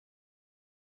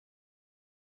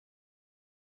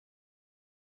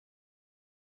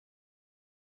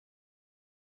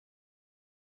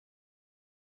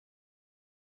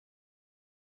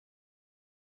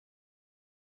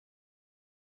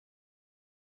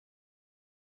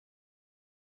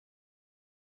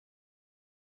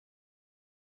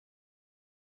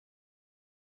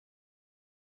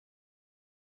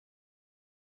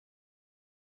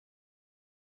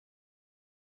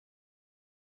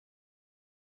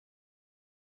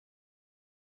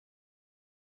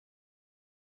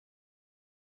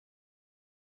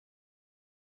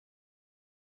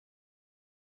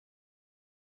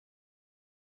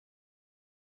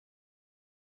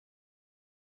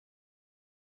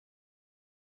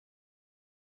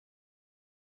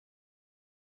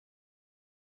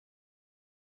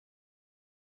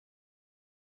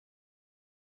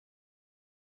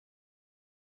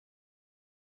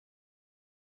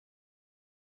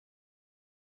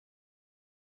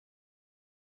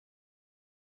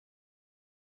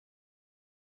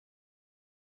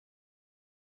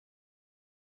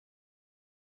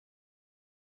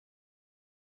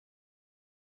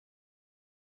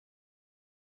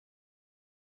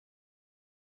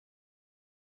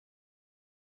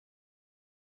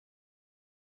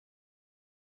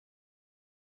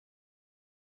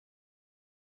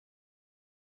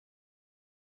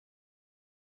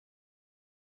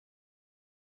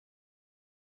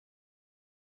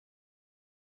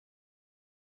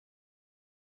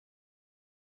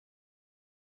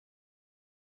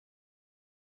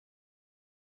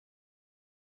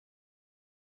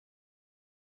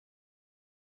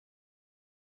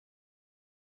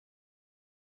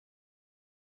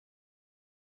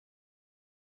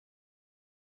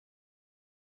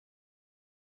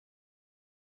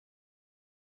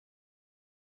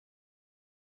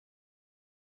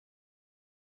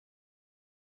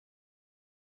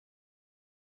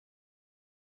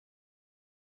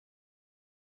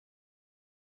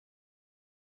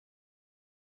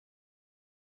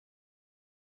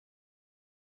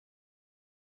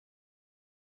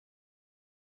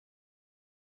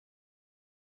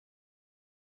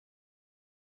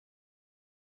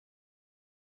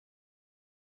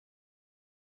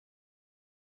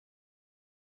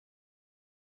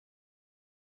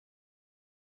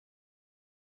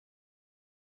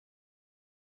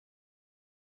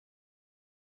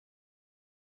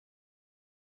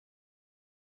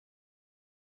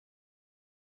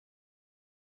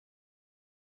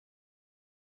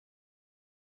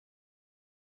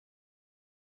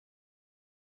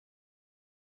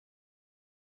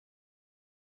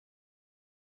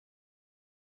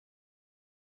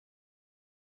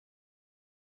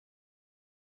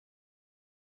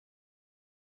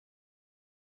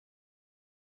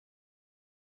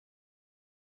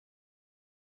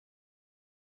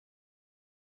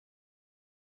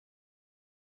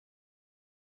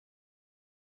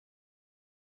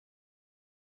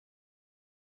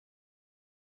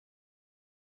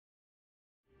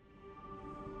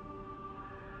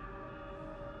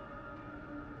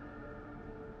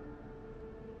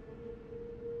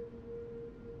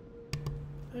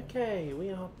Okay,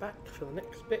 we are back for the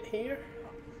next bit here.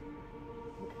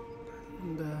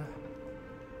 And,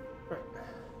 right.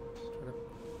 Just trying to...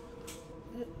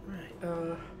 Yeah, right,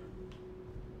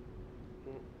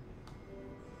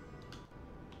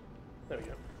 there we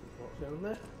go. What's down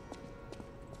there?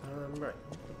 Right.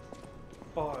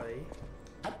 Buy...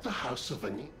 At the house of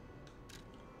any...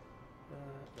 no,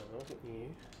 that wasn't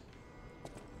you.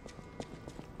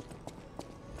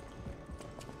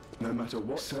 No matter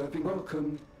what serving,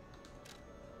 welcome.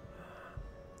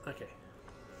 Okay.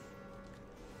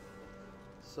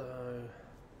 So...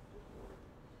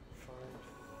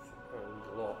 there's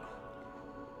a lot.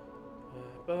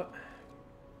 But...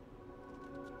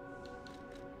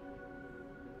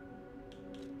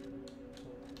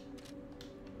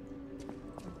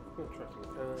 I'm gonna try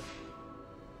something.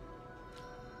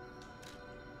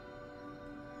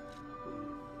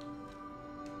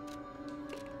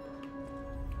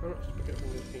 Let's forget when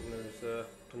we're beating those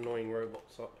annoying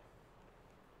robots up.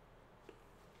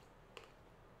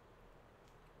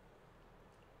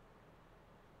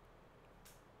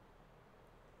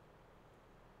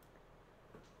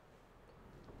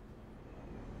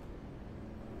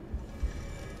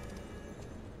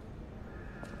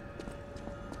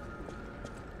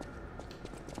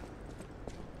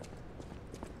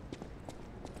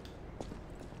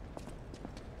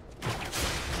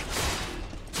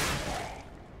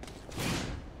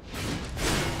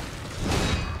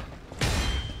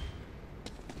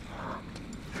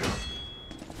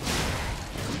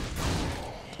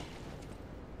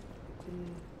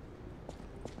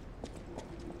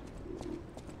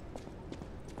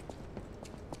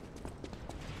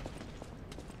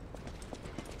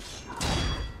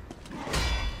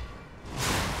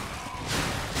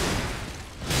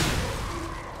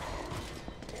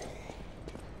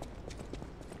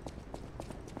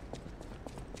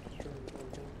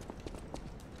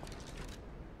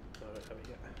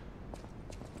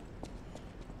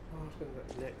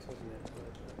 Next, wasn't it?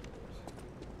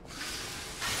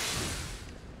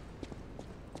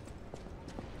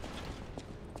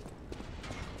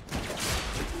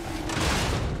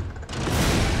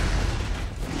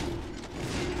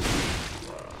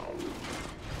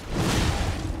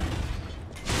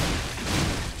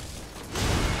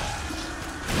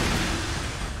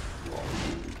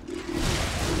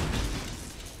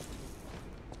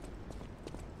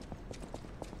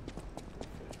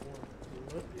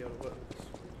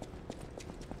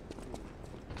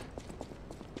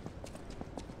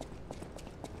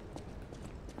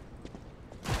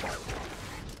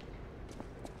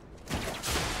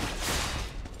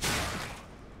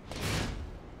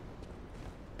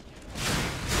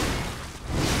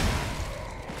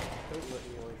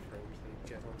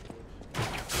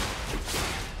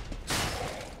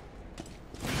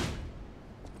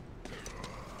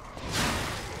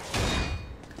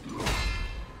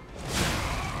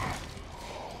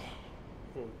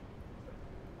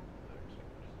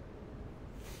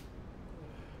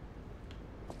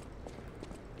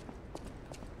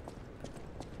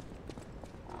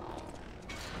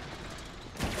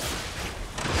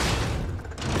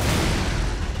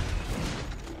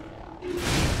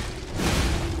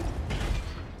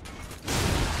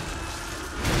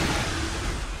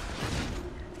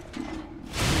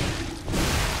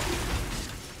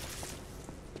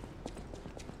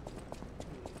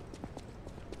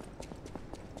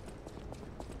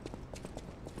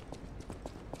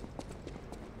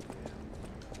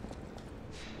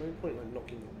 No point in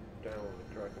knocking down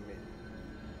and drag them in.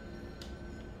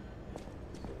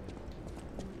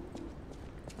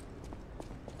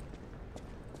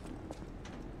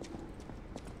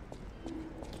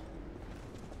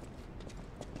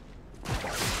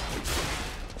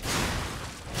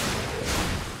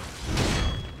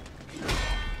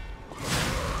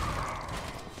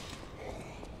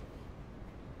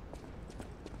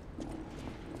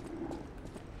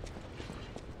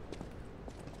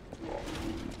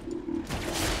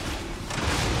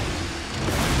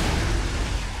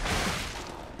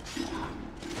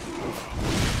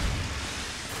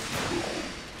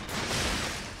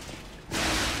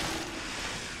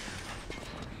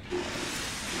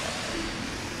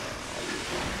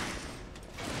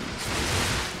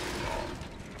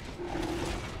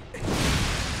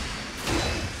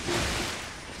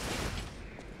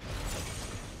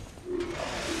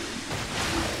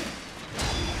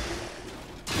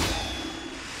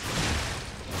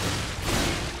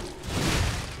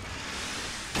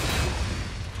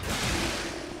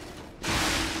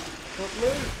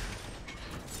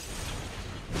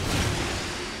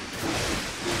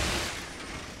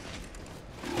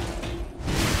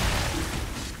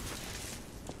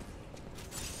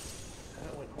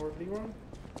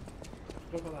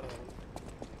 What about that island?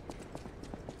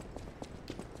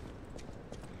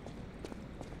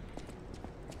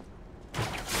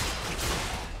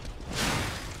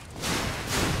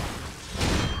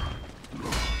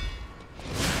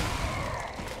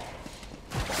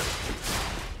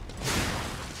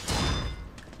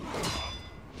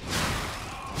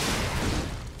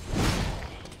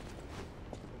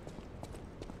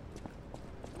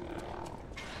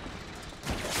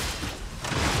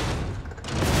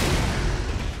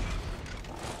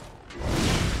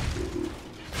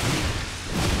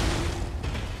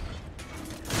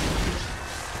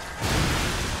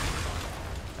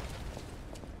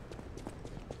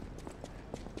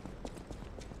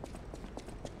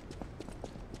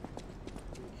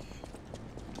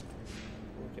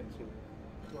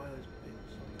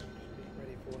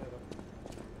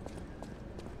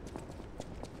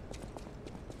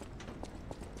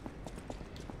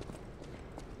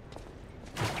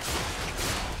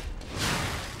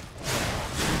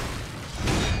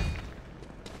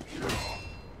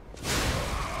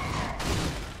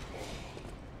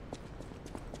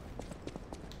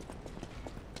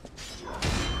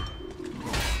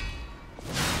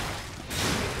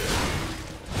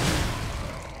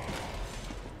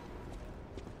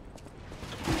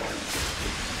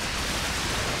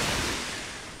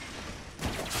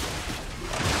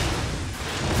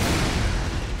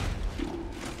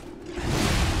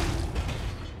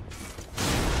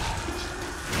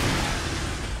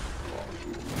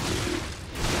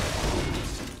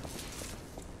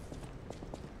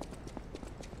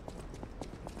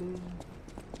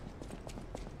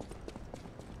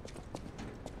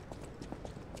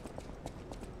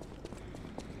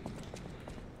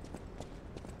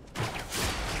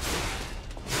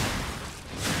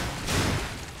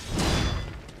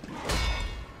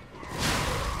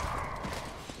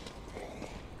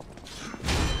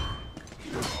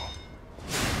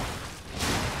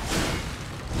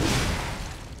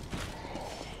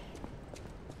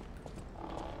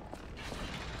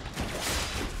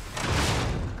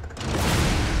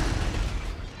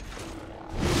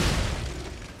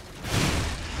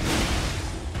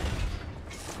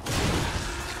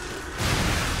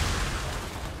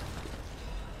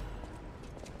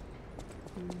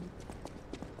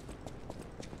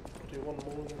 Do one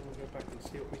more and then we'll go back and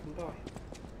see what we can buy.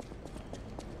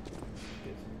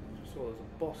 Just saw there's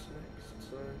a boss next,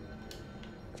 so...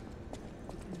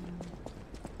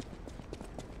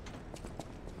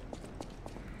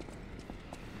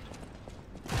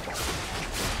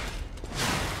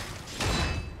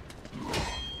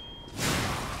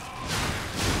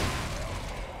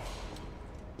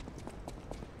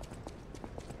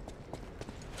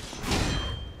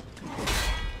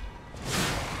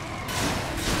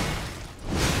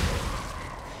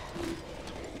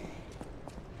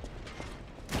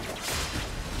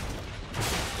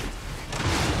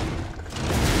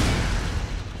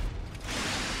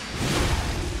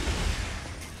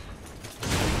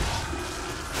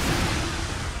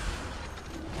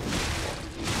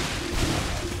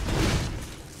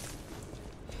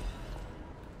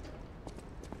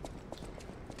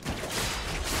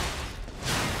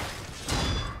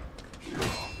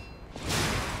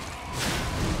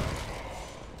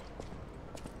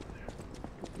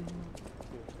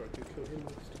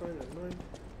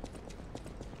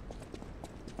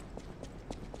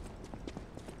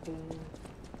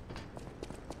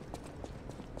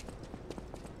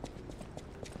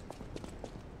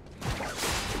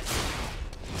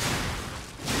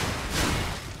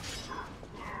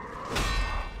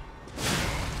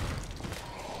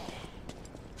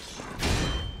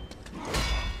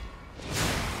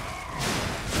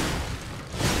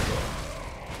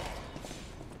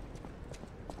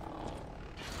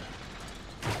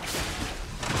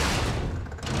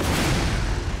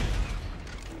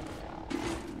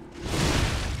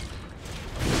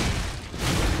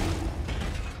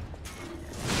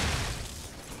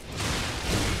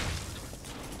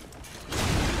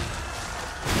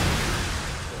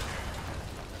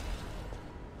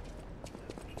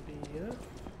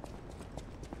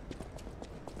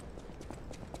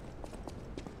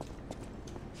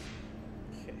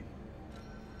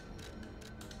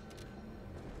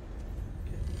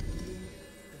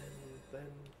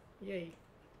 Yay.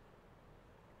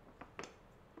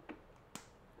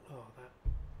 Oh,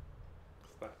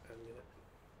 that amulet.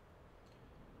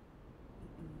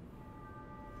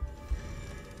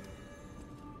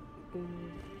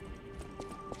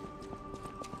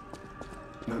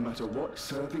 No matter what,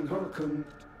 serving welcome.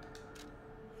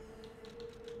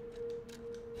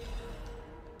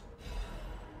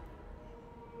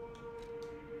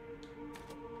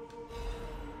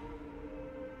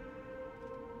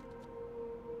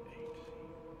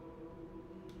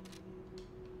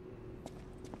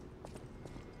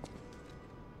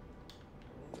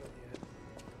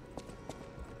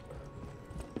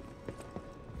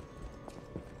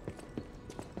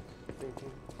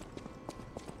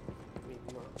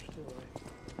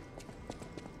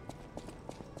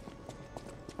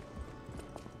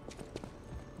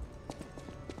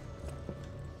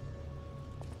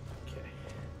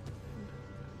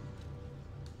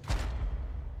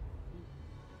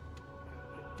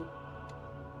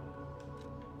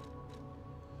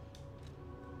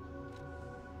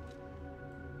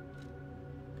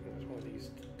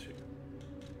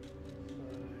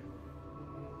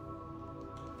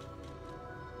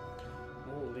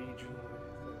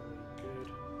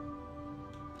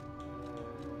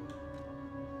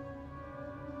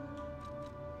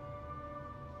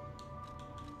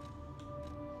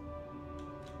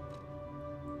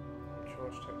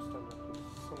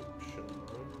 should be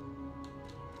fine.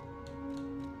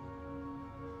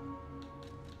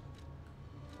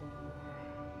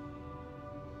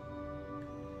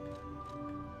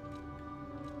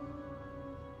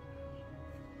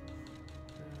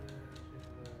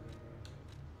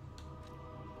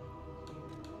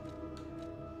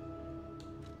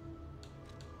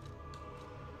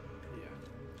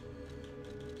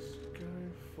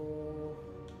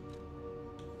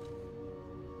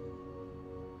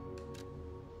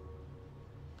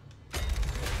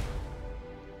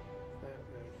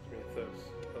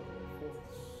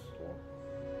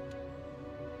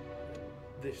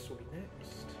 This will be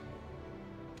next.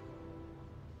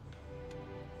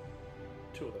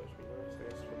 Two of those will be nice, I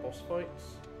guess, for boss fights.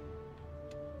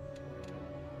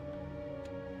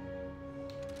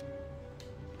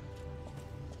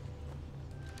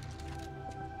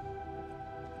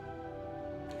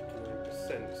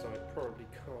 So I probably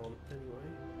can't anyway.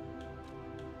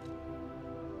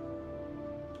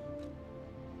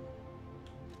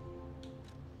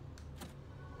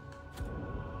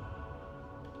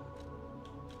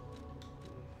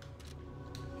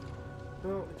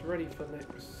 Well, it's ready for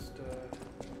next.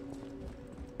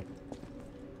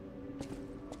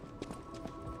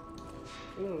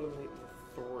 I'm gonna eliminate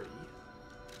the 3.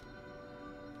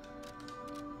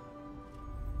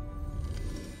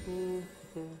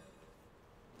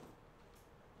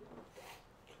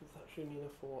 That should be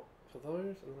enough for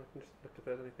those, and I can just look if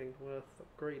there's anything worth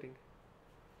upgrading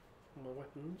on my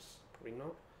weapons. Probably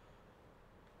not.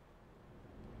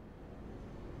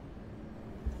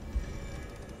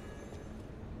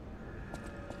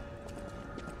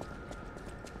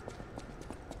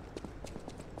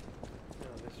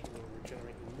 Now this will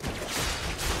regenerate more.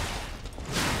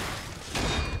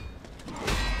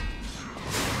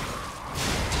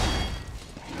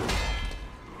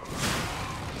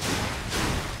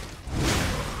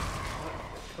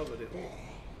 Covered it all.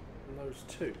 And those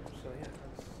two, so yeah,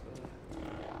 that's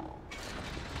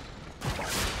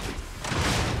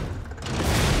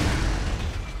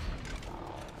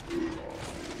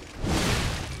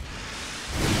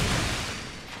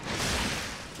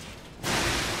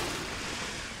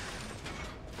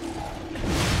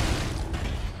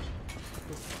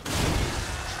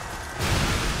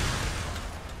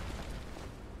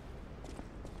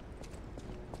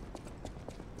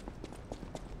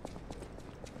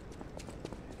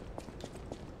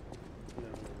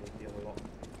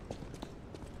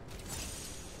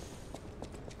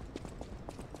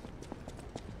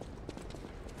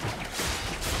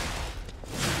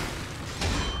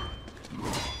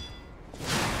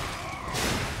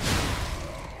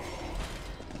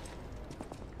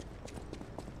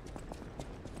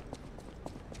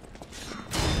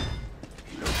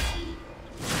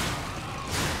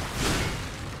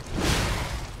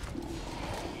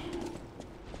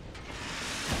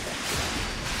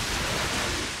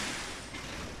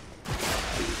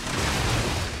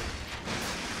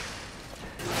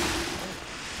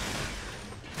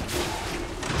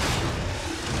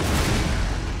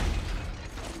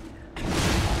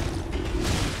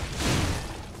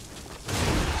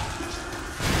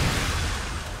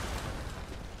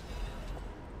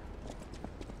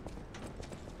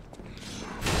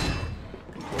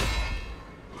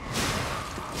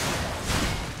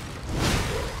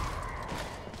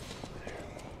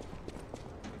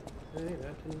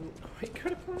that didn't quite go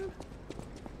to plan.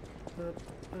 But,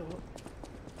 oh well.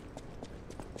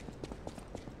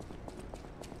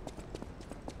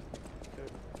 Go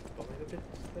buy the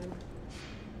bits then.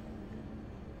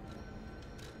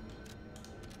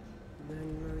 And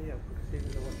then, yeah, we'll see if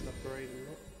there's a weapon upgrade or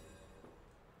not.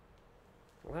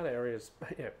 Well, that area's,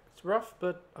 yeah, it's rough,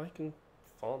 but I can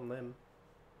farm them.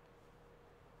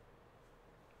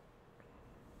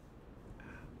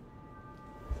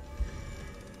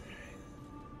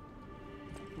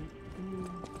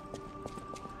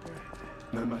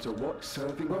 No matter what,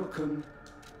 serving welcome.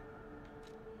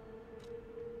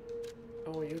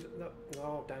 Oh, you that?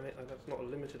 Oh, damn it! That's not a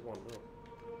limited one. No.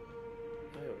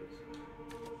 Oh, it is.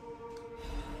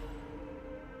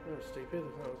 Oh, stupid.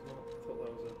 That was not. I thought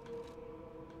that was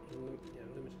a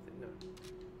limited thing. No.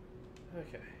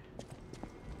 Okay.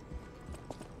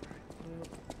 Right, well.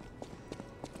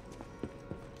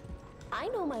 I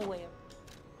know my way.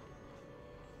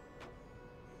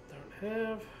 Don't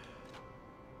have.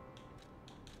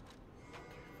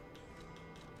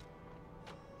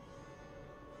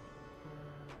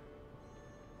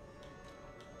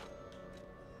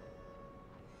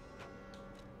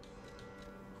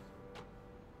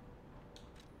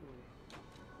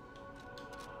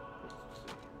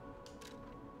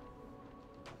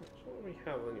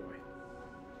 Have anyway.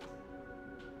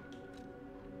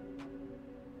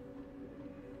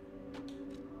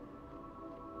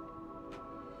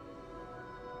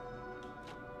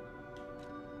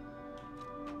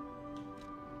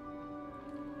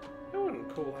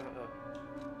 call that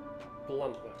a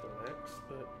blunt weapon axe,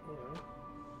 but whatever.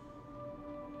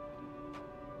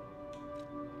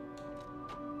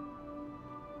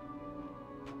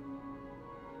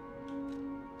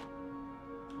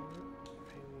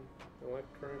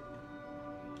 Electric.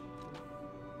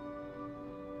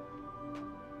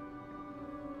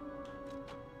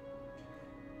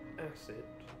 Acid.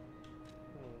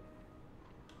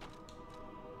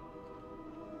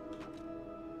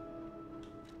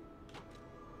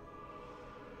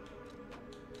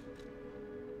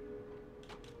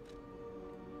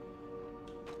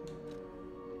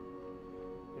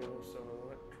 You're also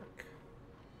electric.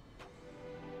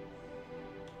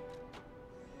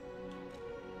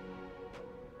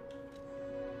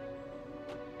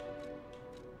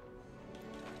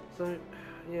 So,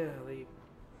 yeah, the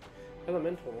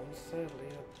elemental ones sadly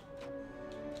are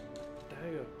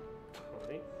dagger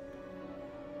type.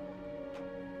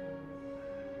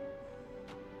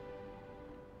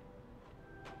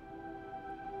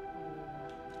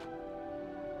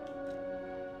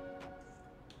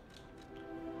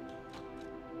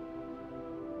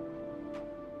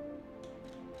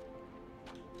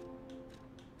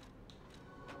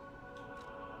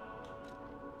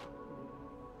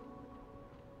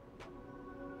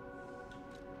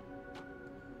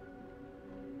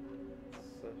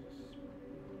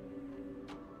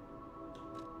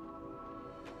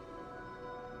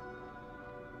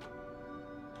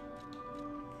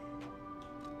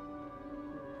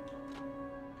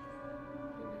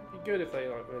 Good if they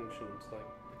like mentioned like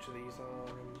which of these are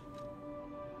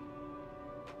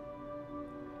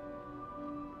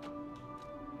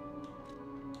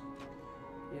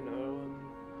you know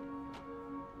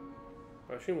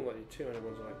I assume we'll let you two only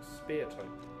ones are like spear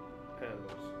type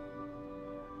handles.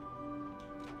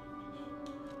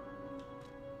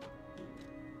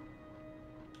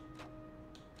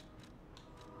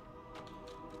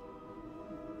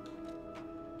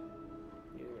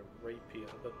 Using a rapier,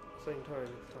 but at the same time,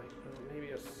 it's like maybe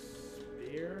a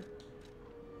spear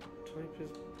type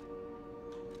is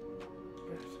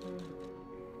better.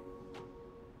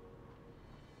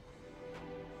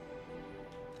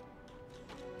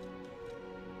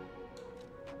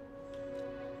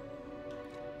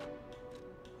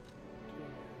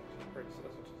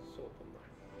 Sword on there.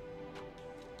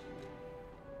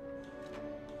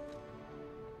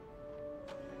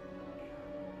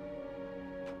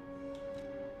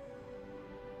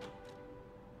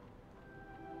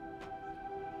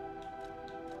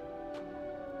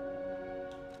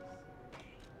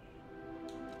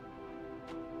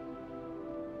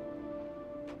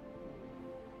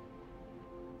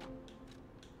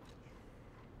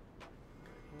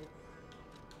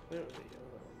 There we go.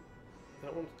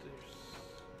 That one's due.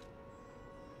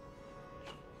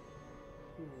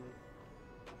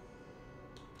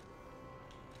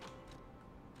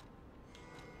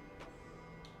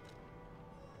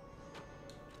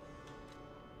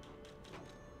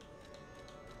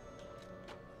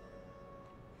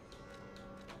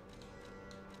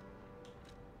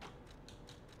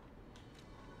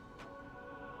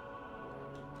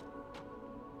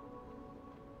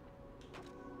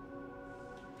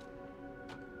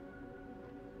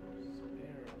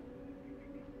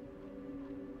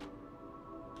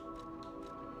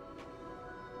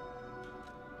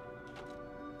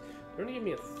 They're only give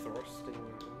me a thrusting.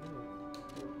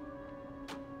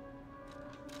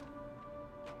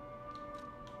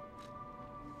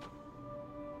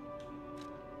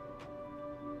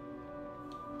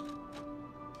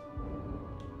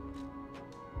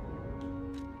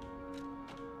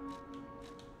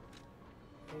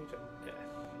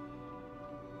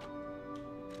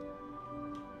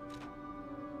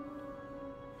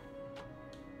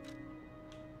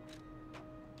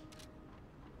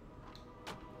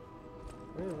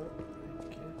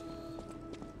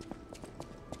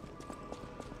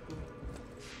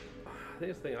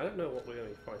 Here's the thing, I don't know what we're going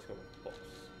to be fighting on the boss.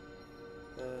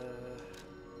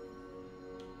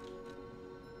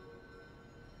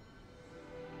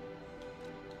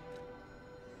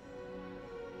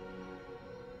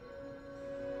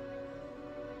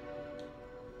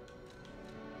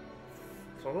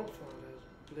 So I'm not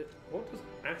fine. What does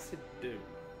acid do?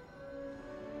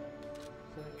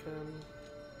 It's like,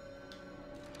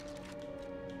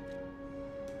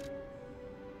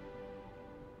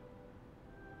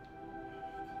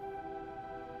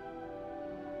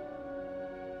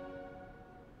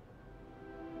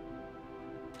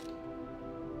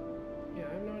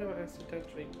 it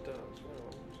actually does. Well,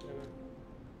 I'm just gonna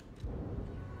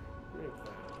move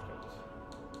that.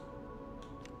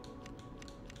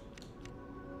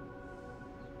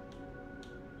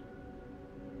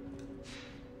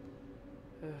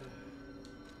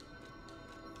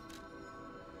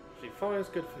 fire's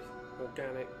good for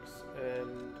organics,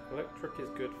 and electric is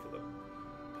good for the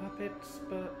puppets,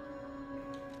 but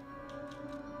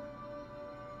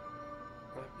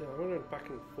I'm running back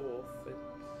and forth.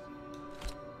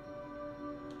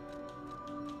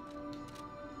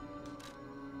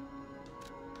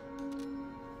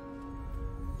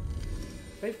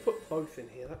 They've put both in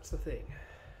here, that's the thing.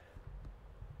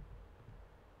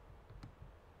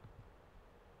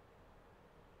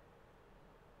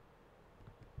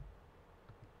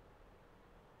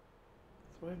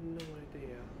 So I have no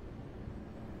idea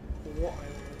what I want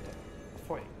to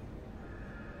fight.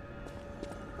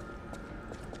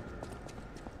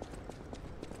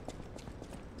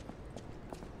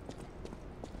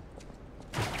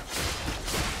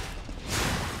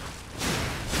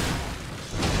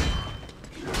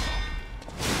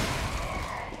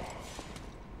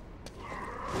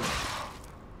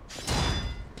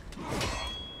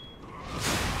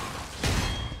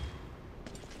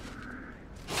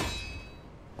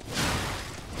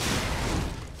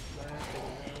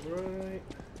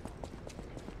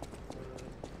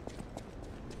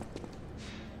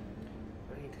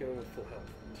 Full health.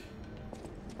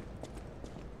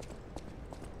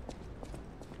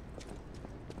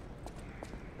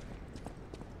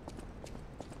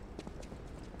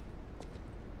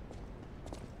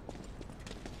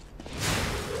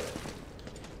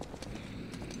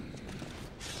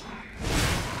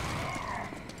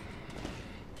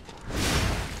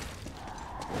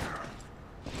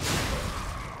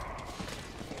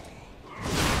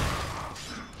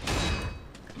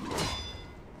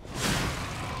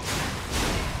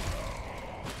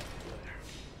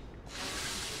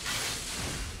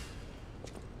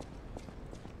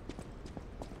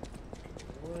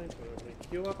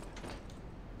 You up.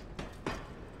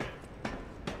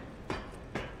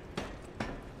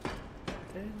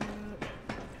 And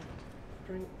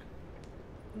drink.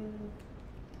 I mean,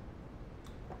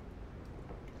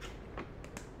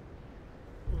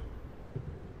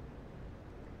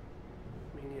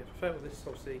 if I fail this,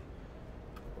 obviously,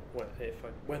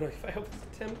 when I fail this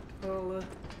attempt, I'll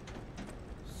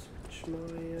switch my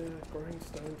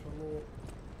grindstone for a more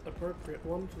appropriate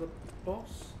one for the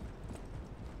boss.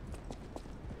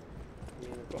 I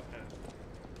mean, I've got that.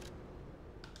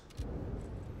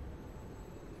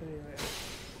 Anyway.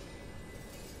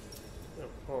 No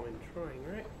harm in trying,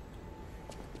 right?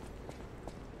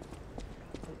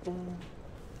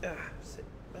 Sit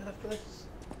better for this.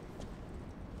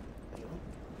 Hang on.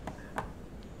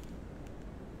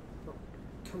 Not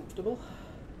comfortable.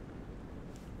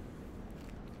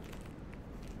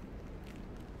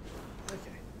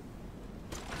 Okay.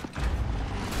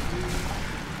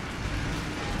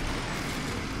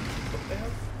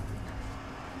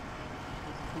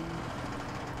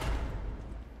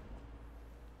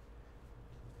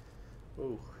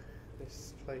 Ooh,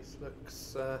 this place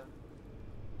looks, the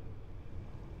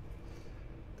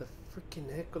freaking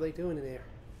heck are they doing in here?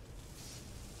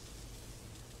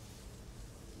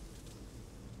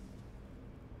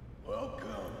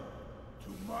 Welcome to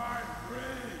my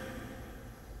grave.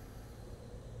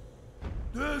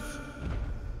 This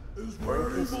is where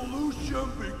evolution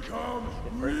becomes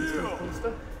real.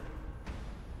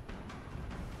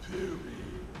 Period.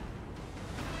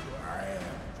 I am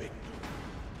Victor,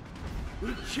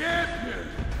 the champion.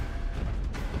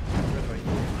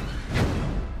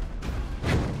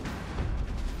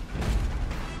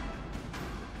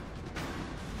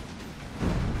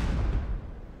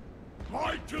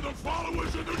 Light to the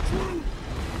followers of the truth.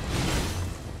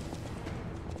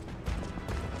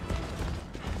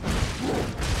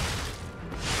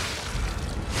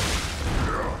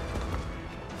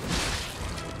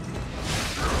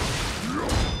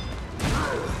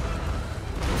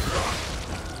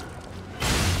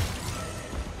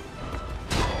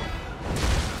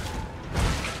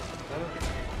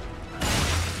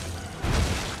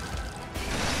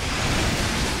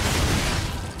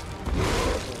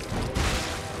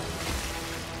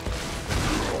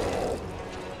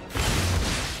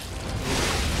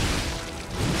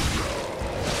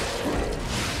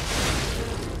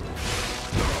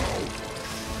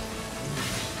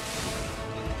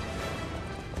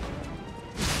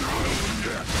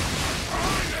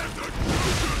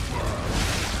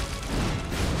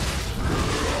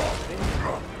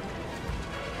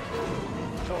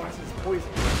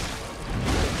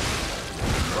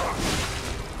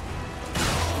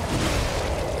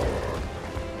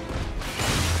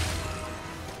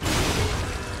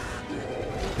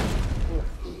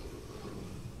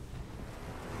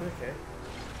 Okay.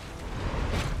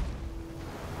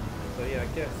 So yeah, I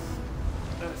guess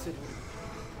acid would,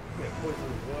 yeah, poison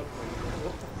would work on you.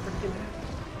 What the freaking heck?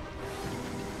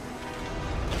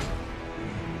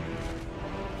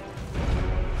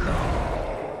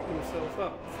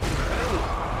 myself up. Bane.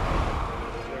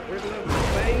 The Riddler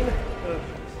with Bane.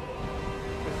 Perfect.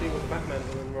 We're seeing what the Batman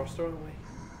villain roster, aren't we?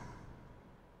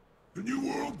 The new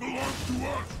world belongs to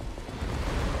us!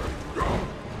 Go!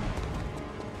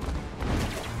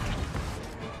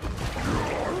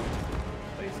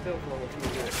 Stay still for long as you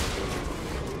do it.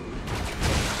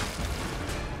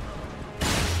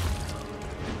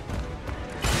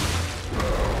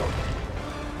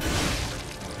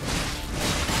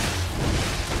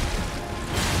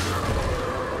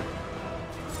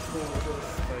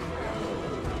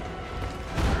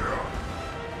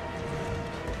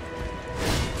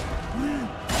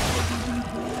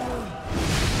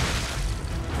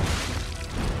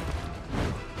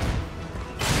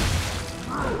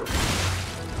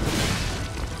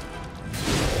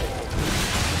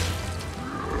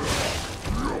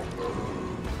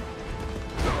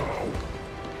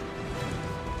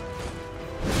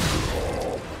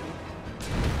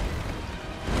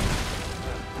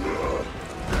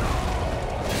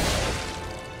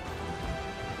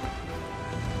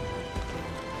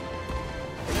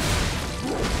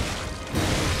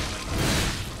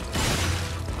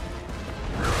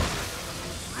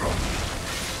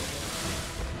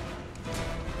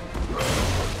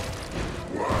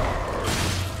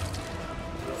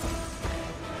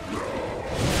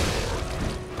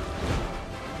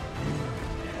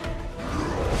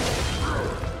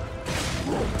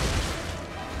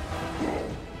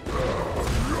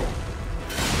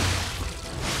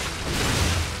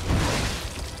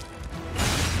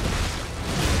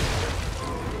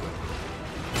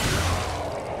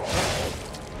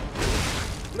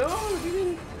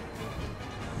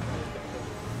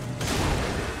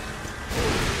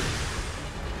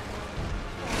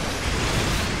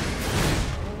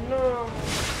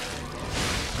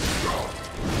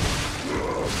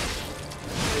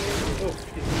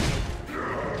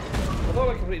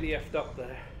 Completely effed up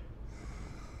there.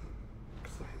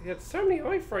 He had so many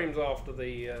iframes after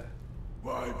the.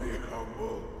 Why be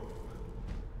humble?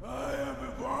 I am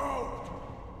evolved.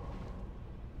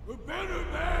 A better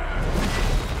man.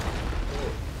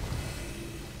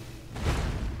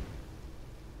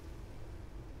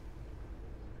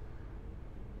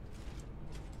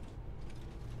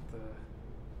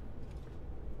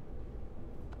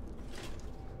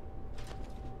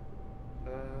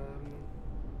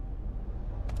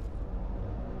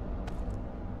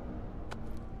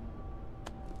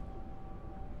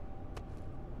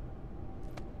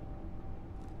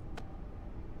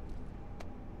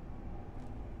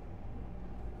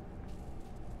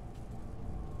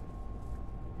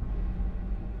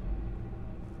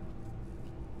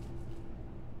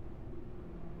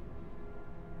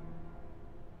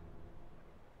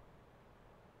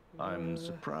 I'm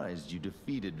surprised you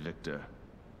defeated Victor.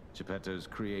 Geppetto's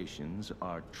creations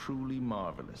are truly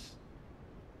marvelous.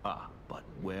 Ah, but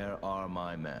where are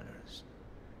my manners?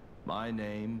 My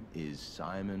name is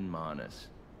Simon Manus,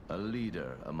 a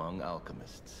leader among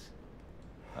alchemists.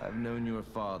 I've known your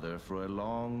father for a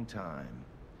long time.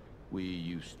 We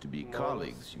used to be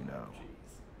colleagues, you know.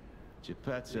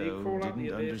 Geppetto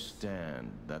didn't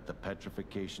understand that the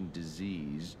petrification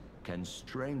disease can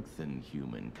strengthen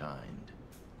humankind.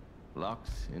 Locked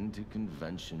into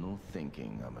conventional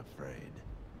thinking, I'm afraid.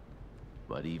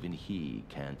 But even he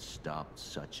can't stop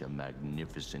such a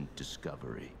magnificent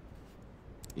discovery.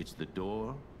 It's the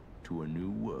door to a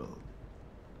new world.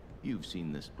 You've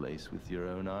seen this place with your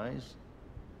own eyes.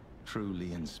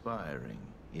 Truly inspiring,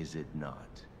 is it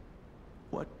not?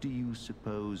 What do you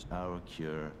suppose our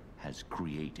cure has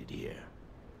created here?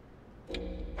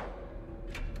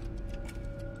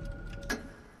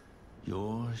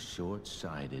 You're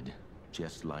short-sighted,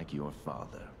 just like your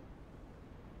father.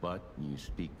 But you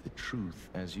speak the truth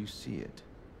as you see it,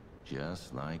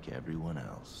 just like everyone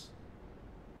else.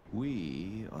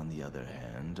 We, on the other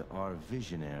hand, are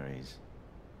visionaries.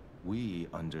 We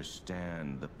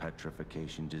understand the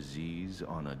petrification disease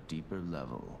on a deeper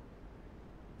level.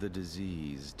 The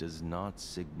disease does not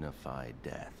signify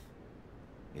death.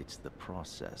 It's the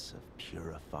process of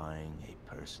purifying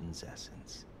a person's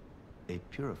essence. A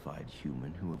purified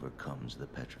human who overcomes the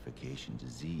petrification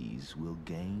disease will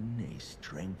gain a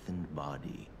strengthened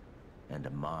body and a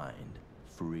mind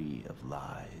free of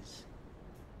lies.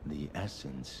 The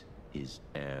essence is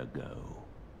ergo.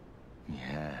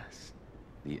 Yes,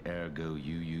 the ergo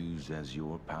you use as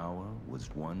your power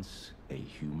was once a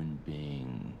human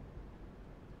being.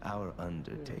 Our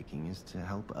undertaking is to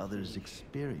help others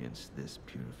experience this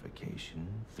purification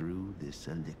through this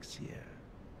elixir.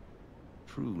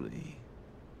 Truly,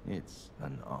 it's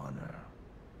an honor.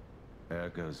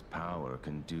 Ergo's power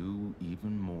can do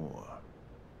even more.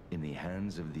 In the the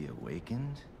hands of the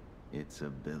Awakened, its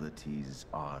abilities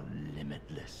are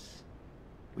limitless.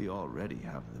 We already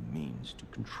have the means to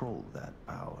control that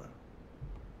power.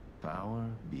 Power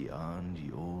beyond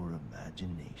your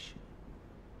imagination.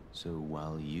 So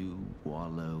while you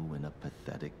wallow in a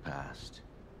pathetic past,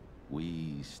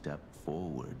 we step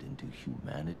forward into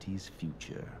humanity's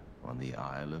future on the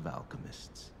Isle of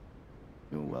Alchemists.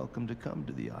 You're welcome to come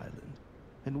to the island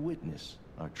and witness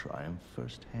our triumph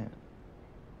firsthand.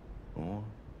 Or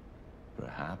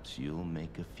perhaps you'll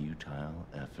make a futile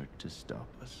effort to stop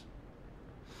us.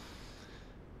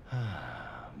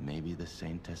 Maybe the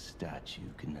Saintess statue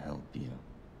can help you.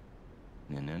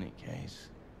 In any case,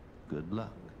 good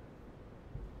luck.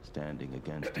 Standing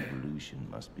against evolution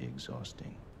must be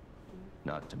exhausting,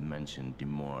 not to mention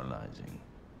demoralizing.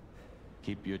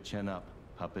 Keep your chin up,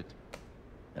 puppet,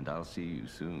 and I'll see you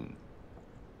soon.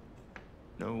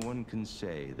 No one can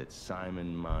say that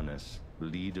Simon Manus,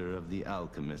 leader of the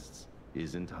Alchemists,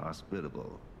 isn't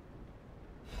hospitable.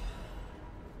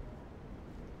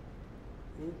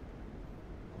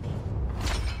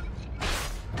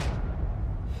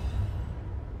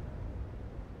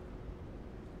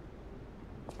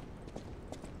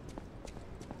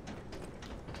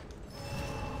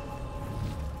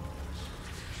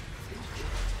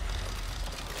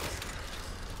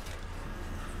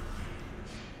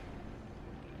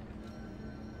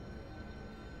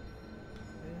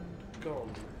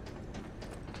 Gone.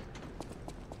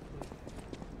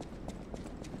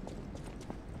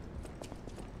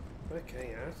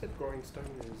 Okay, acid grindstone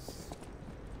is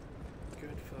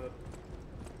good for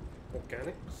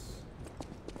organics.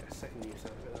 Get a second use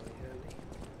out of it, that'll be handy.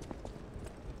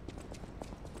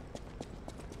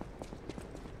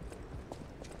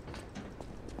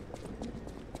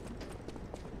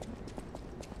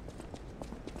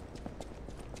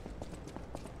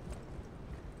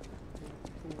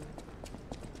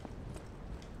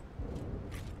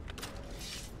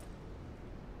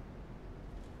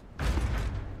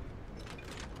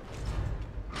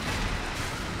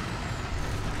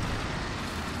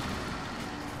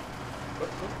 What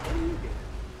are you here?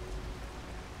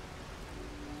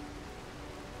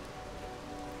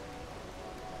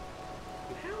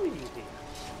 And how are you here?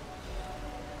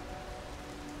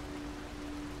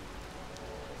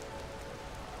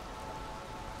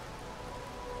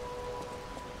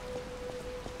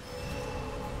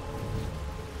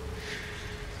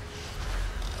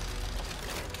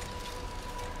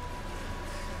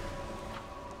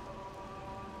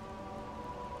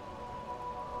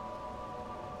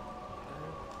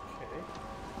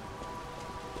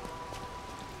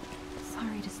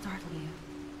 Sorry to startle you.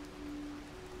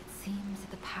 It seems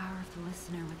that the power of the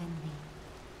listener within me,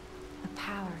 the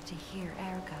power to hear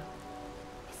ergo,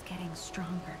 is getting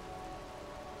stronger.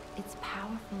 It's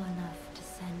powerful enough to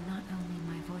send not only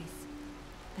my voice,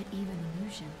 but even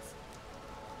illusions.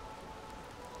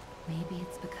 Maybe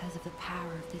it's because of the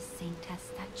power of this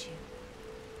Saintess statue.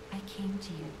 I came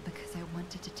to you because I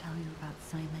wanted to tell you about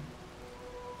Simon.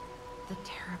 The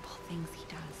terrible things he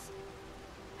does.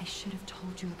 I should have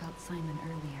told you about Simon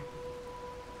earlier.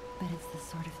 But it's the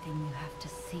sort of thing you have to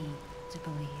see to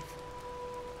believe.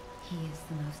 He is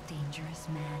the most dangerous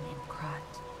man in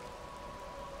Krat.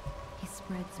 He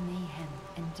spreads mayhem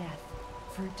and death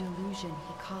for a delusion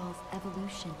he calls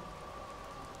evolution.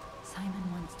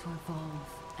 Simon wants to evolve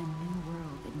a new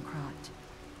world in Krat.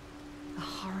 A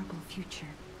horrible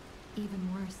future,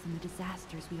 even worse than the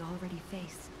disasters we already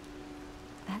face.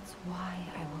 That's why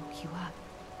I woke you up.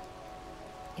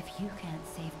 If you can't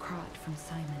save Krat from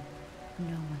Simon,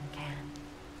 no one can.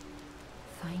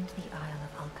 Find the Isle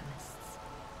of Alchemists.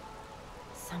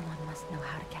 Someone must know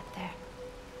how to get there.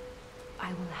 I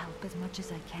will help as much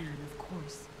as I can, of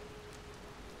course.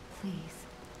 Please,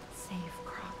 save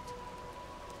Krat.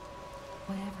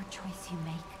 Whatever choice you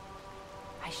make,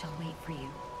 I shall wait for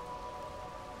you.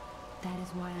 That is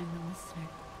why I'm the listener.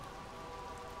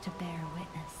 To bear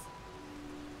witness.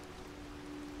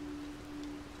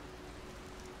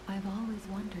 I've always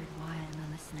wondered why I'm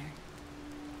a listener.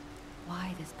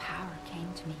 Why this power came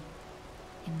to me,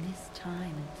 in this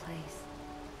time and place.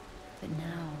 But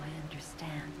now I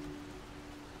understand.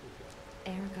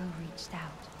 Ergo reached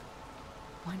out,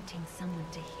 wanting someone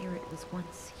to hear it was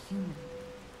once human.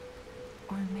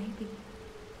 Or maybe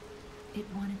it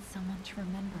wanted someone to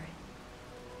remember it.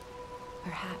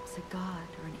 Perhaps a god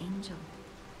or an angel.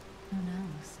 Who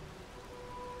knows?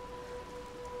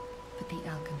 But the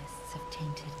alchemists have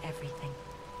tainted everything.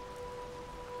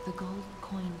 The gold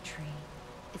coin tree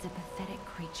is a pathetic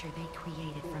creature they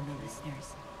created from the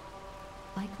listeners.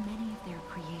 Like many of their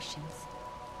creations,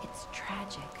 it's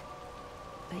tragic,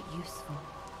 but useful.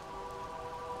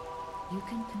 You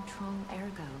can control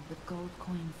Ergo with gold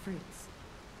coin fruits.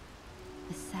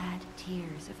 The sad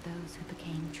tears of those who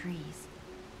became trees.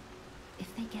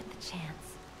 If they get the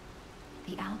chance,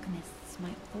 the alchemists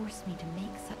might force me to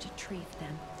make such a tree of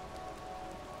them.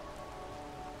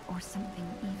 Or something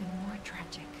even more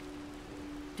tragic.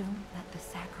 Don't let the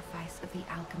sacrifice of the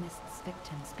alchemists'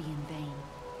 victims be in vain.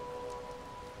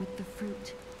 With the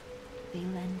fruit, they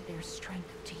lend their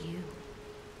strength to you.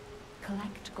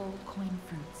 Collect gold coin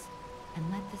fruits, and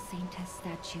let the Saintess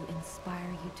statue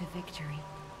inspire you to victory.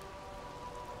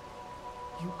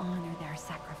 You honor their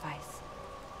sacrifice,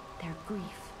 their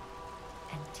grief,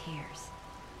 and tears.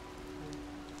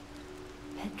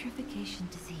 Petrification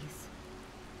disease,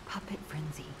 puppet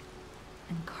frenzy,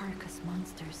 and carcass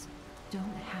monsters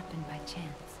don't happen by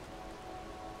chance.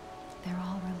 They're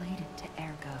all related to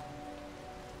Ergo.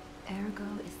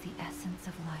 Ergo is the essence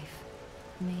of life,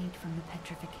 made from the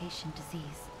petrification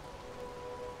disease.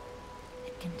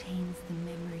 It contains the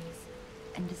memories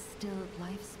and distilled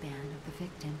lifespan of the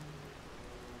victim.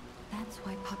 That's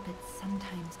why puppets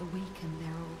sometimes awaken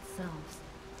their old selves,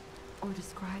 or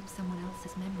describe someone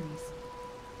else's memories.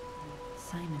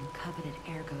 Simon coveted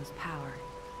Ergo's power,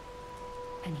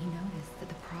 and he noticed that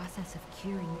the process of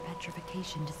curing the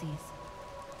petrification disease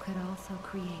could also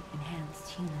create enhanced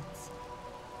humans.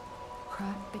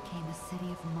 Krat became a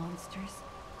city of monsters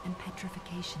and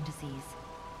petrification disease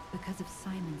because of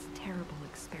Simon's terrible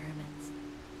experiments.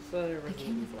 So The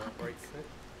king of puppets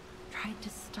tried to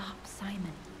stop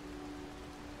Simon,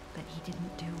 but he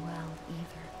didn't do well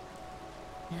either.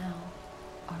 Now,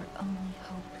 our only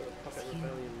hope is you.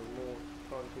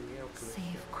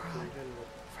 Save Krat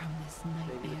from this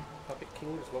Maybe nightmare. the Puppet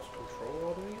King has lost control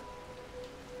while doing it?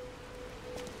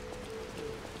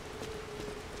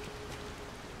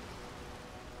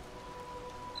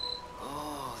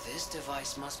 Oh, this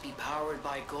device must be powered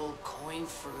by gold coin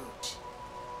fruit.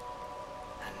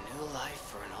 A new life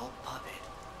for an old puppet.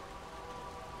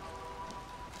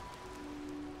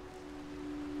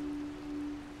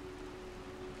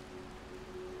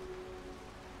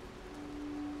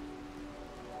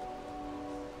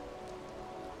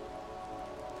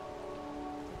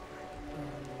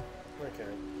 Okay.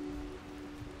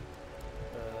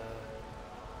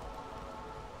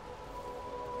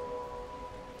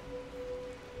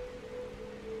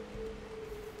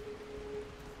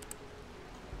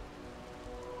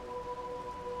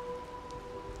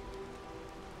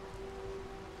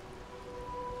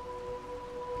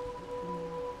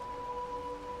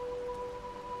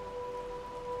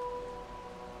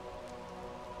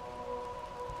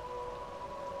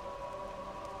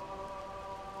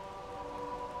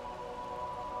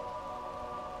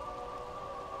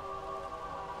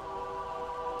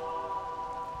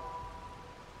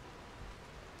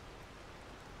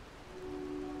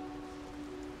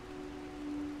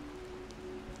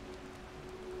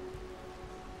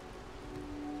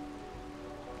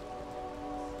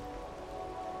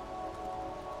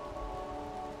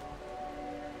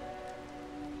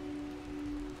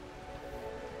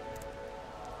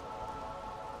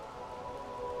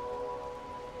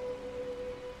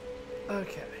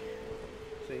 Okay.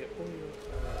 So you're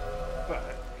all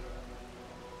back.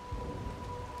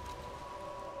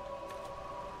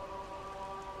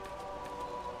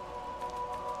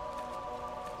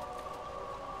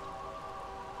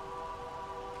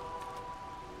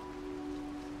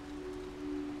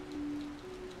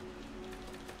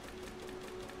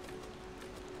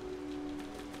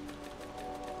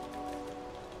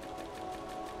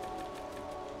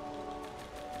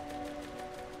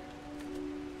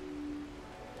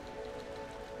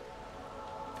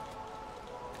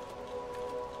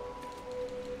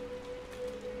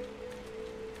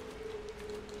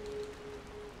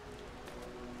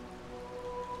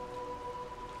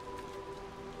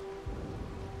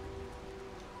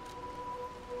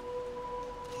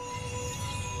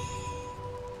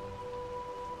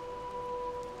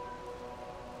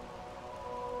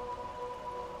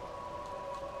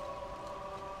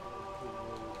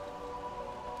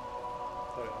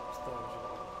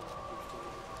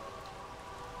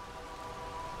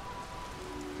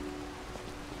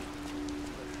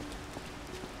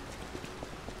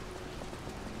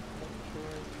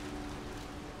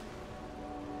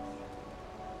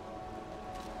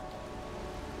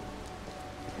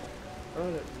 Oh, no.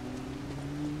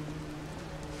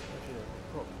 Actually,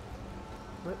 no. Oh.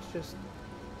 Let's just...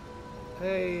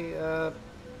 Hey,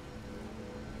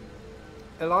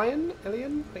 Elian?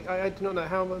 I do not know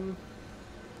how,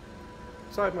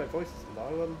 sorry, my voice is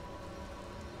low,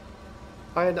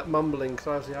 I end up mumbling, because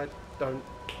obviously I don't...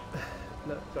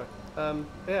 no, sorry.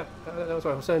 Yeah, I don't know,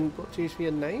 sorry, I was saying, what to use for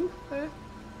your name there?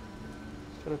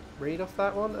 Gonna read off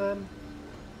that one.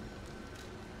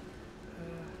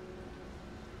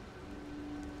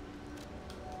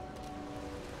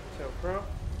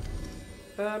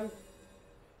 Telcraft.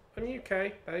 I'm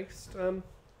UK based.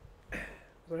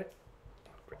 Right.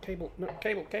 Cable. No,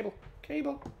 cable.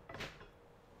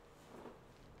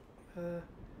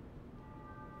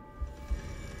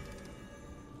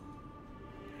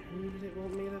 Who did it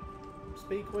want me to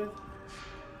speak with?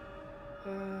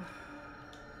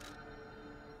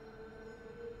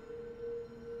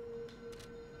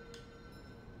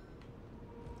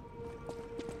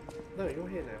 No, you're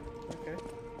here now. Okay.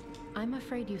 I'm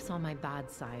afraid you saw my bad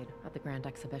side at the Grand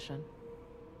Exhibition.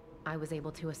 I was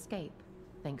able to escape,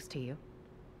 thanks to you.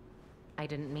 I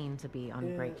didn't mean to be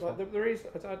ungrateful. Yeah, well, the reason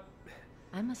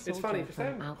I'm a soldier it's funny,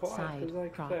 from outside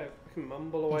Prague. I can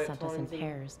mumble away They at sent times. us in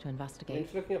pairs to investigate.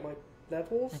 Just looking at my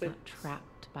levels, I got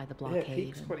trapped by the yeah, blockade it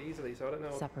peaks quite easily, so I don't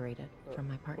know. separated from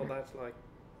my partner. Well, that's like.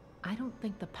 I don't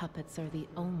think the puppets are the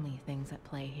only things at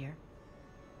play here.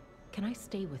 Can I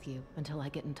stay with you until I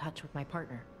get in touch with my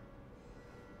partner?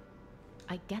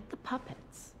 I get the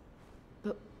puppets,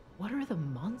 but what are the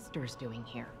monsters doing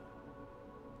here?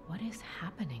 What is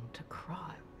happening to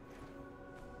Krat?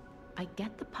 I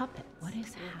get the puppet. What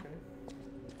is happening?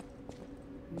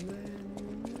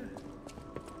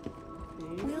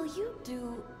 Will you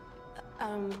do,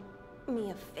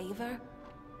 me a favor?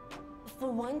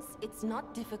 For once, it's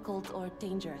not difficult or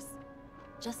dangerous.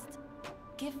 Just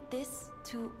give this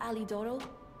to Alidoro.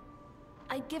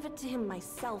 I'd give it to him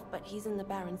myself, but he's in the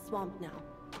Barren Swamp now.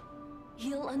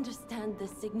 He'll understand the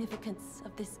significance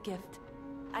of this gift.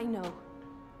 I know.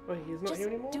 Wait, he's not Just here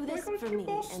anymore? do this for me,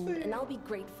 and I'll be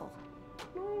grateful.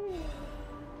 No.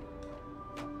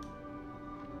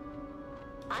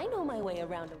 I know my way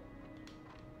around him.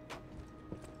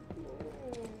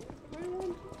 I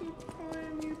wanted to buy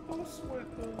a new boss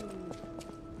weapon.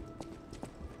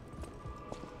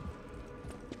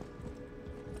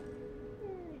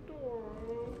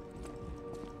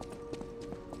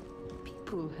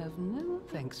 People have no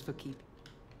thanks for keeping.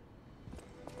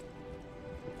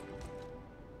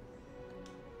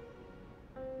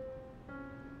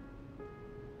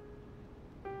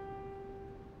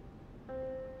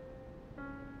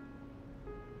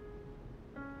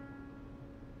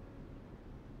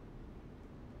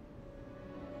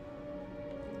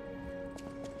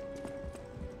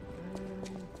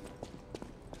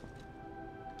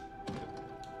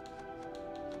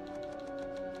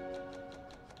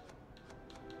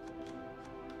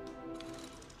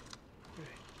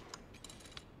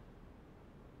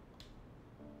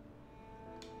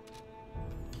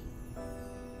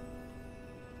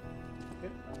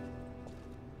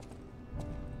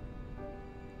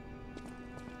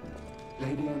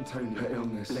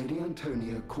 Lady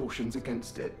Antonia cautions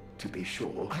against it, to be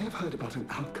sure. I have heard about an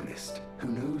alchemist who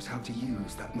knows how to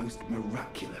use that most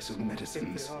miraculous of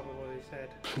medicines.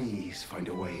 Please find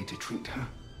a way to treat her.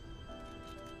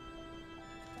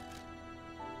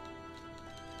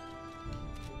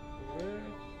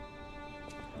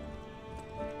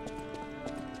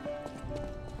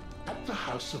 At the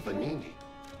House of Vanini.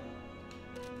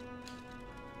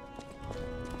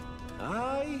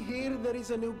 I hear there is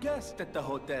a new guest at the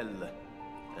hotel,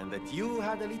 and that you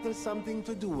had a little something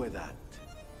to do with that.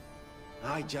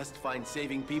 I just find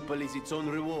saving people is its own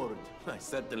reward. I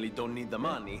certainly don't need the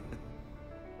money.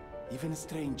 Even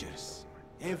strangers.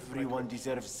 Everyone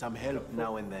deserves some help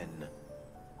now and then.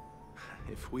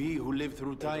 If we who live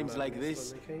through times like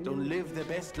this don't live the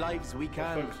best lives we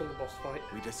can,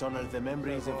 we dishonor the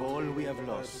memories of all we have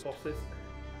lost.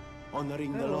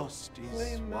 Honoring the lost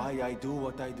is why I do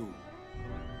what I do.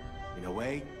 In a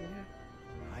way,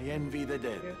 I envy the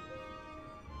dead.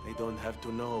 They don't have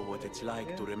to know what it's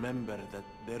like to remember that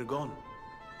they're gone.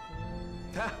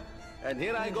 Ha! And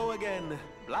here I go again.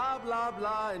 Blah, blah,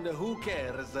 blah, and who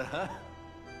cares, huh?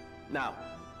 Now,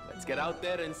 let's get out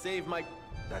there and save my...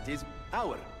 that is,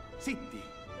 our city.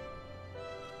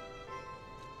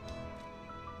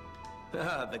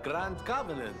 The Grand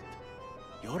Covenant.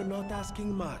 You're not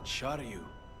asking much, are you?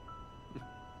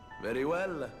 Very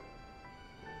well.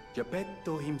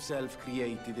 Geppetto himself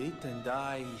created it, and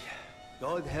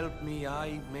God help me,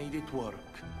 I made it work.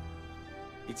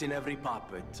 It's in every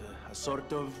puppet, a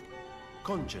sort of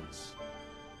conscience.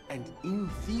 And in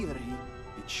theory,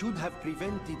 it should have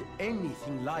prevented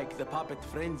anything like the puppet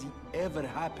frenzy ever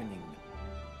happening.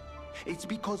 It's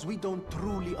because we don't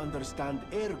truly understand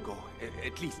Ergo,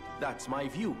 at least that's my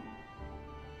view.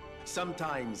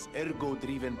 Sometimes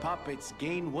ergo-driven puppets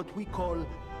gain what we call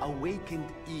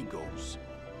awakened egos.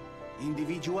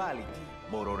 Individuality,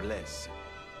 more or less.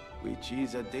 which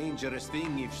is a dangerous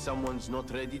thing if someone's not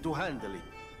ready to handle it.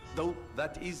 Though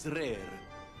that is rare,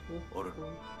 or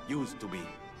used to be.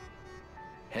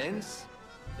 Hence,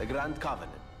 the Grand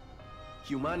Covenant,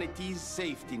 humanity's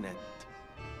safety net.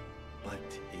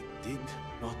 But it did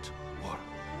not work.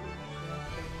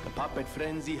 The puppet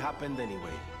frenzy happened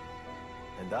anyway,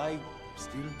 and I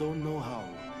still don't know how.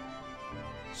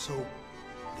 So,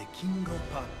 the King of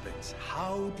Puppets,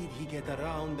 how did he get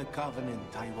around the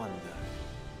Covenant, I wonder?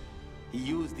 He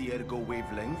used the ergo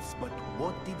wavelengths, but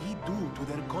what did he do to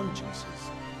their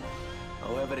consciences?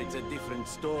 However, it's a different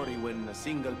story when a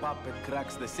single puppet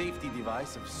cracks the safety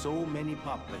device of so many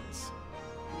puppets.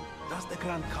 Does the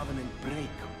Grand Covenant break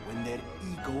when their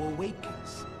ego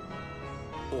awakens?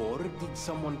 Or did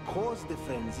someone cause the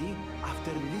frenzy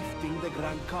after lifting the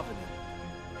Grand Covenant?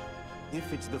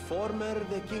 If it's the former,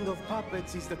 the King of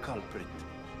Puppets is the culprit.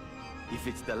 If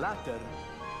it's the latter,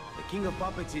 the King of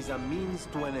Puppets is a means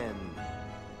to an end.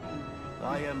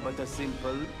 I am but a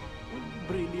simple,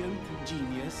 brilliant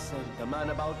genius and a man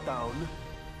about town.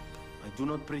 I do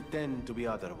not pretend to be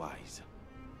otherwise.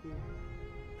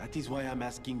 That is why I'm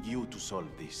asking you to solve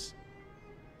this.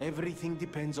 Everything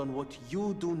depends on what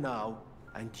you do now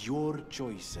and your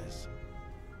choices.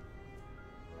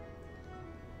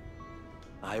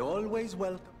 I always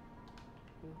welcome.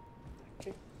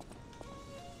 Okay.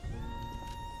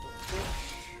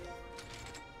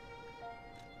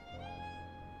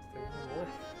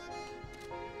 What's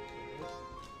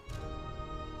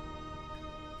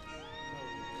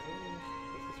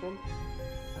this one?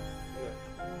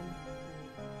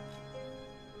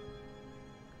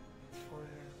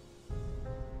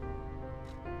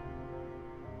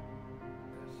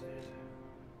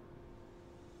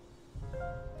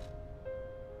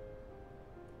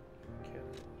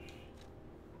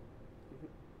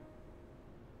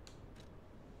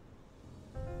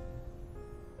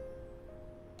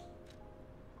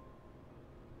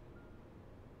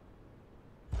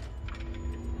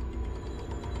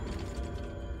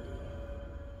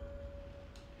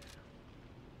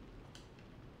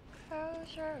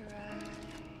 Close your eyes.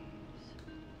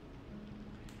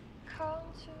 Come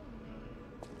to me.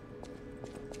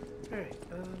 Alright,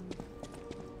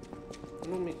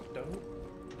 normally don't.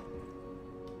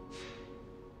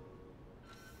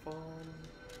 Farm.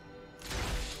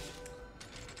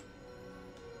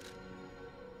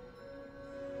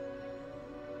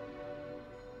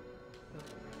 Oh,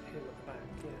 him at the back,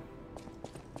 yeah.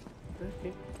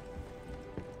 Okay.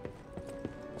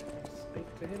 Speak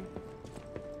to him.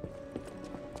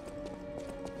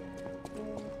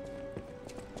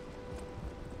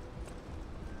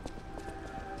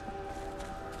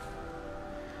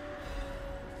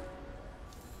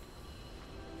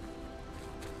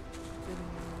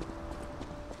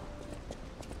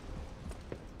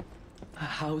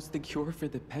 How's the cure for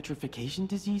the petrification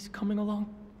disease coming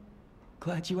along?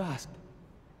 Glad you asked.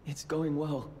 It's going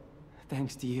well,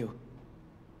 thanks to you.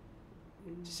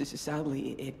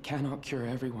 Sadly, it cannot cure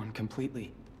everyone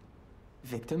completely.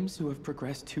 Victims who have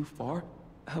progressed too far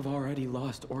have already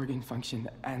lost organ function,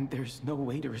 and there's no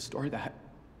way to restore that.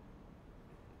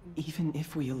 Even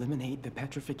if we eliminate the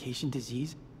petrification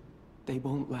disease, they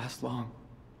won't last long.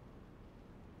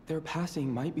 Their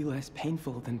passing might be less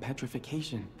painful than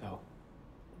petrification, though.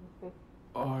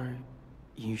 Are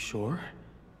you sure?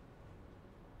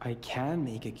 I can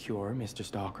make a cure, Mr.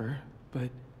 Stalker, but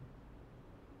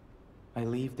I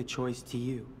leave the choice to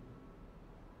you.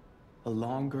 A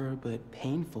longer but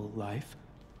painful life,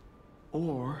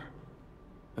 or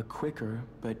a quicker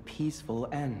but peaceful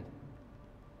end.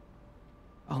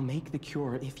 I'll make the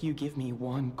cure if you give me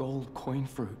one gold coin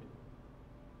fruit.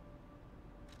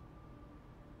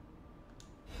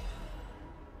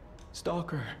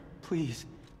 Stalker, please.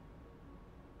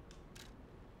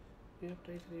 You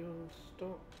updated your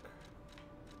stock.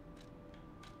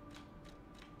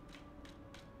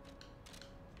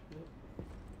 Nope.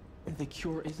 The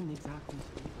cure isn't exactly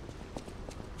stable.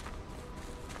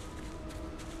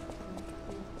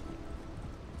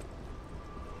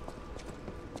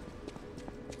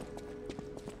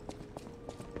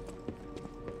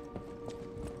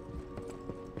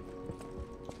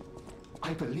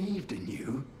 I believed in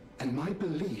you, and my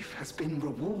belief has been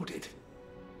rewarded.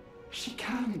 She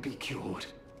can be cured.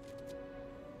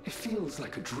 It feels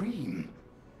like a dream.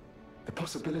 The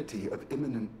possibility of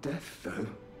imminent death, though.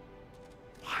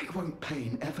 Why won't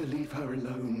pain ever leave her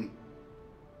alone?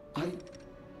 I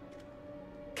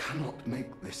cannot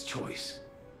make this choice.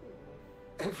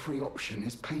 Every option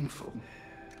is painful.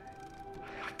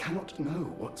 I cannot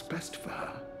know what's best for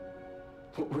her.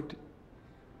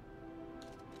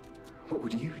 What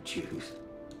would you choose?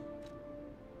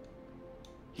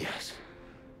 Yes.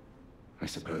 I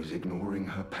suppose ignoring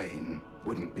her pain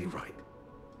wouldn't be right.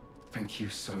 Thank you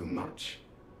so much.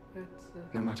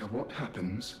 No matter what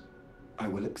happens, I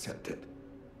will accept it.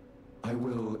 I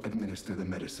will administer the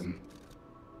medicine.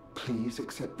 Please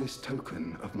accept this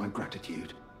token of my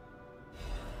gratitude.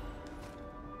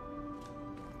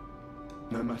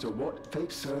 No matter what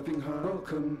fate serving her,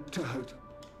 welcome to Hotel.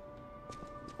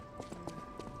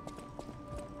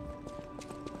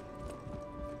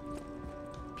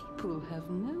 People have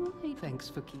no idea. Thanks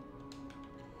for keeping.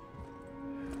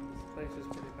 This place is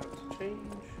pretty about to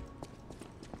change.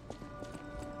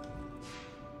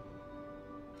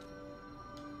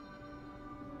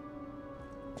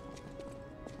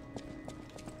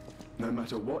 No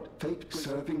matter what fate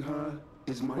serving her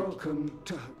is my welcome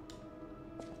to her.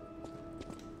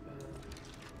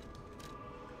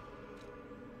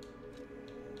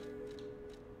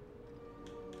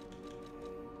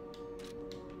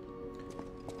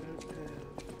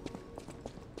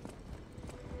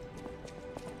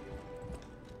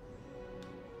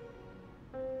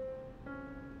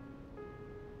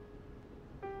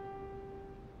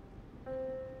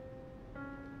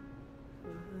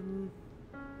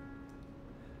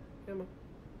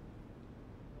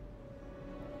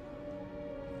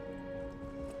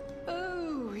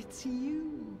 Oh, it's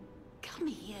you. Come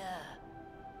here.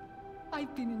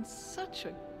 I've been in such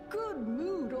a good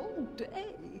mood all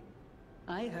day.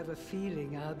 I have a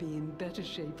feeling I'll be in better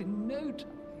shape in no time.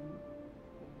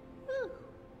 Oh,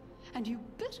 and you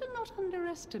better not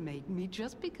underestimate me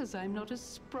just because I'm not as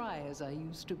spry as I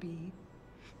used to be.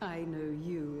 I know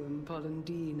you and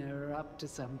Polendina are up to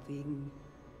something.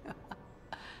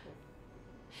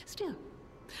 Still,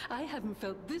 I haven't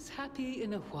felt this happy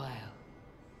in a while.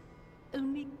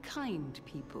 Only kind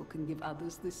people can give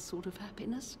others this sort of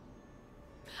happiness.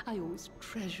 I always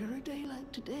treasure a day like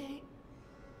today.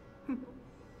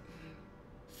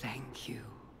 Thank you.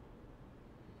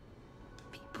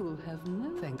 People have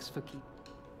no thanks for keeping.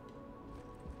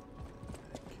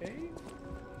 Okay.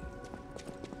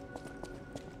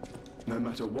 No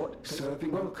matter what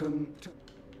serving welcome to...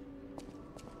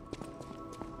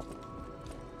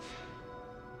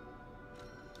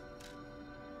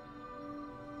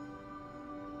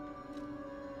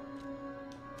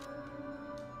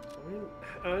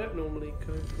 I don't normally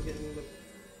go for getting the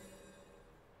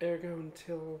ergo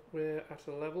until we're at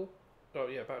a level. Oh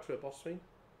yeah, back to a boss scene.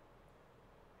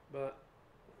 But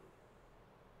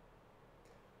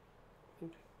I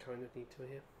think I kind of need to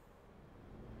here.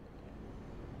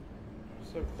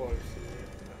 So close in here.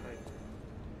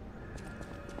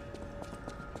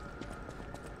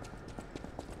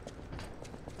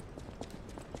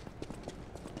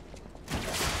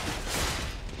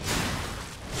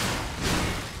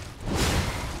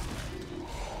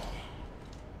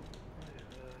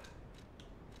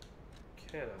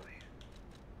 Can I?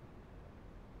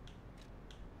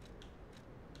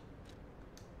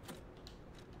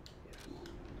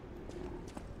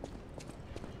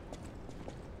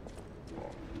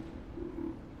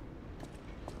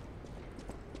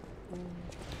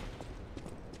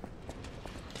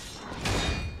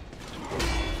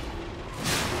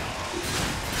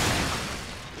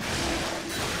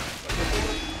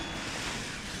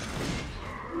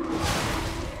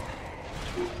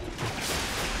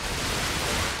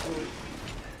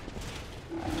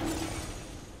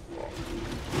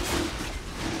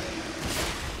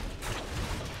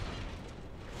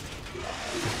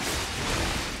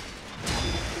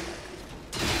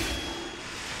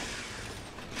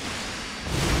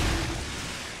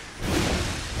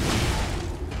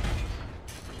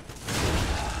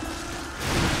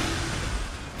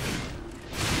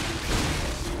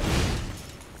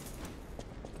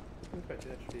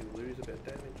 Actually lose a bit of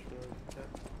damage when I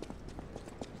attack.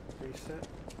 Reset.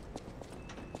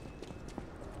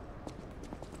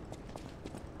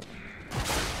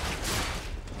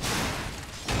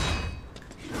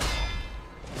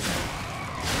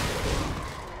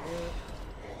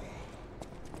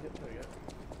 Yep, there we go.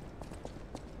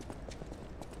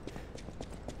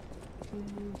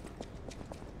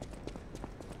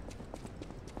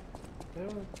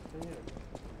 Oh, yeah.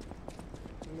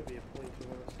 Maybe a point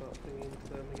where I start thinking into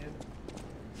them again.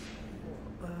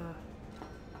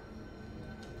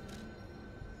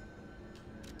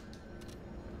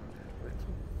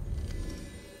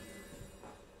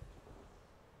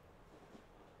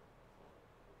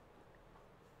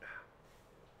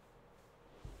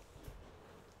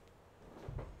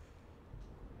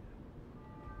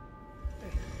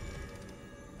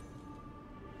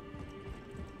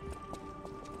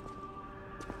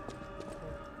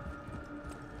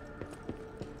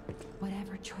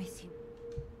 Whatever choice you...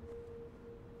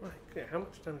 how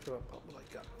much damage will I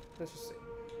get? Let's just see.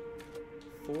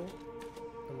 4 and 1,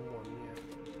 yeah.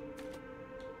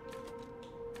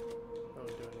 That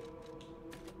won't do anything.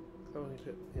 I only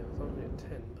did, yeah, I was only at 10,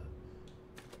 but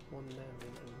 1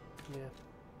 damage, and yeah.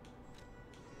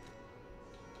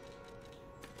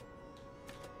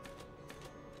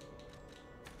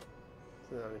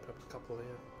 So I only put a couple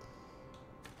here.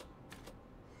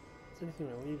 Is anything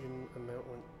my Legion amount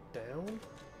went down?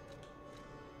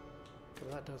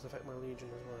 Well, that does affect my Legion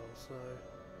as well, so...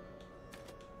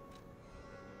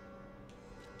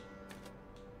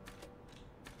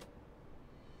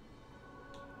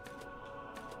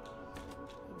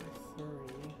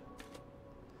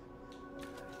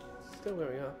 Still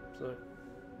going up, so...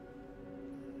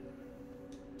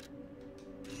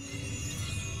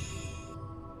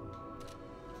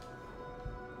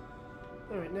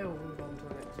 Alright, now we'll move on to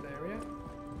the next area.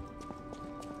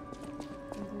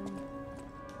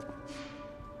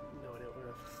 No idea what we're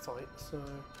going to fight, so...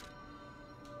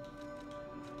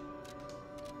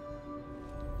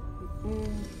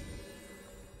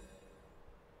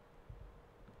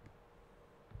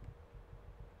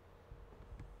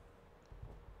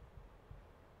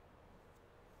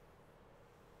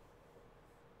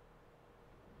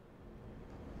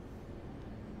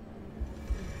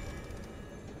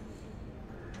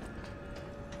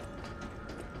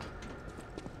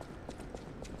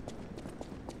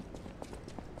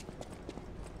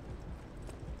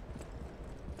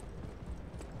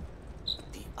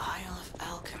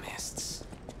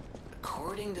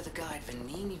 According to the guide,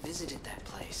 Venigni visited that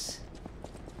place.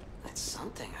 That's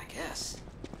something, I guess.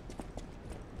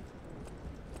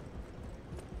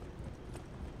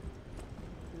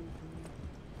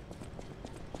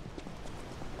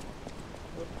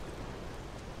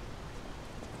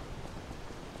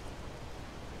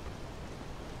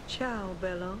 Ciao,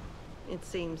 Bello. It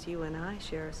seems you and I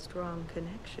share a strong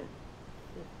connection.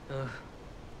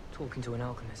 Talking to an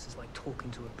alchemist is like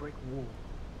talking to a brick wall.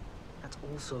 That's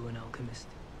also an alchemist.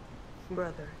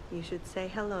 Brother, you should say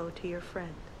hello to your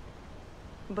friend.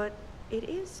 But it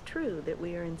is true that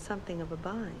we are in something of a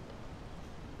bind.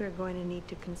 We're going to need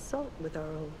to consult with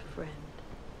our old friend.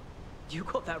 You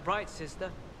got that right,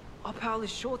 sister. Our pal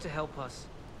is sure to help us.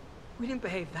 We didn't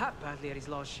behave that badly at his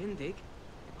last shindig.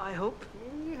 I hope.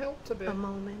 You helped a bit. A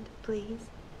moment, please.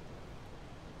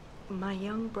 My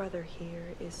young brother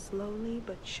here is slowly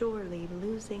but surely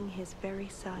losing his very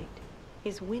sight.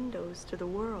 His windows to the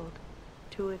world,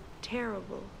 to a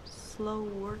terrible,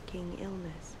 slow-working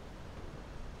illness.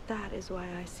 That is why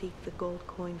I seek the gold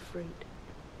coin fruit.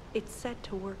 It's said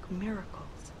to work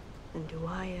miracles, and do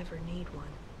I ever need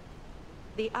one?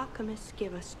 The alchemists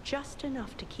give us just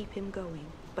enough to keep him going,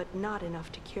 but not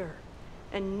enough to cure,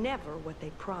 and never what they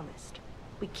promised.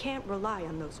 We can't rely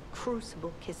on those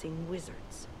crucible-kissing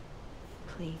wizards.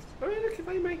 Please. I mean, look, if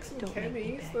they make some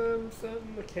chemies,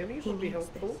 the chemies would be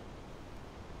helpful. This.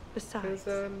 Besides,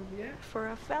 yeah. For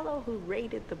a fellow who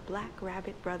raided the Black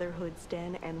Rabbit Brotherhood's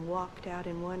den and walked out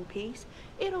in one piece,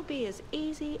 it'll be as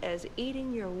easy as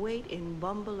eating your weight in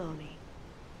bumbaloni.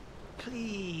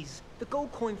 Please, the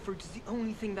gold coin fruit is the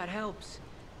only thing that helps.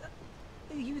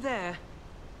 Are you there?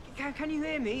 Can you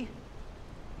hear me?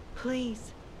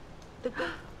 Please.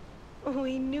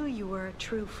 We knew you were a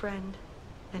true friend,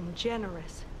 and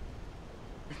generous.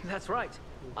 That's right.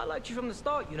 I liked you from the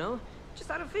start, you know? Just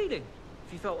had a feeling.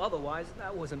 If you felt otherwise,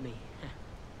 that wasn't me.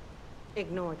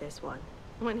 Ignore this one.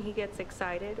 When he gets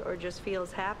excited or just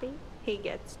feels happy, he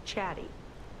gets chatty.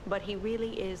 But he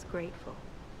really is grateful.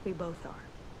 We both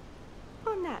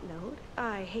are. On that note,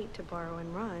 I hate to borrow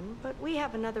and run, but we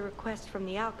have another request from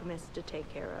the alchemist to take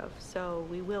care of, so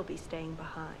we will be staying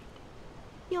behind.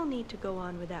 You'll need to go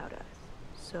on without us,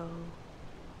 so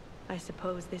I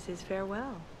suppose this is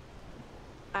farewell.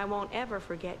 I won't ever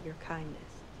forget your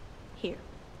kindness. Here.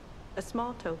 A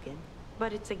small token,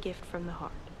 but it's a gift from the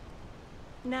heart.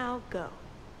 Now go.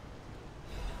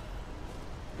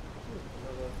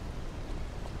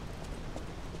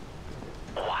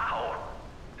 Wow!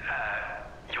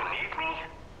 You need me?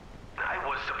 I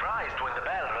was surprised when the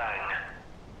bell rang.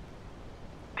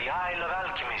 The Isle of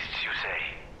Alchemists, you say?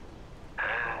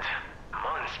 And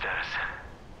monsters.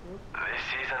 This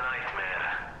is a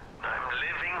nightmare. I'm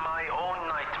living my own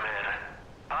nightmare.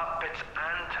 Puppets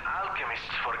and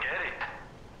alchemists forget it.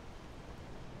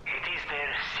 It is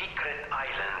their secret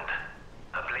island.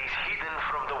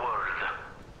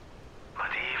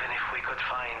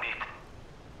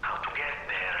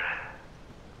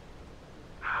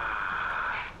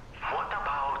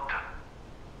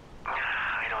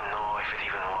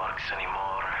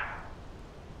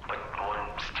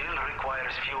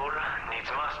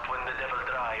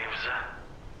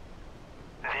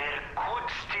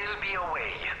 be a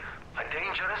way. A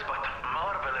dangerous but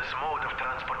marvelous mode of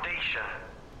transportation.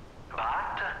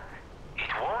 But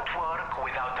it won't work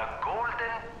without a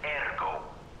golden ergo.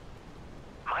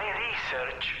 My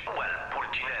research, well,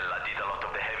 Pulcinella did a lot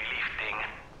of the heavy lifting,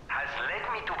 has led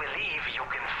me to believe you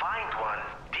can find one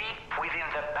deep within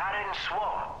the barren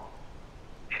swamp.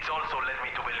 It's also led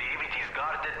me to believe it is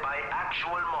guarded by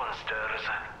actual monsters.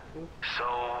 So,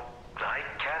 I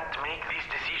can't make this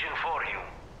decision for you.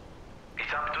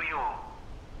 It's up to you.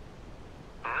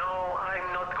 No,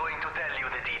 I'm not going to tell you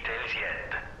the details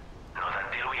yet. Not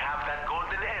until we have that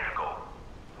golden ergo.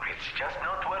 It's just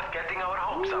not worth getting our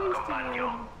hopes up,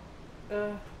 companion.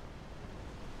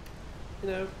 You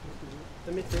know,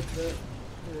 admitted that,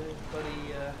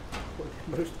 bloody,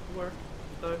 most of the work,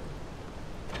 so,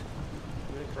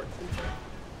 I'm gonna correct him.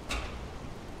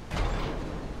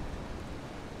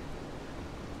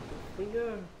 Off we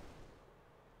go.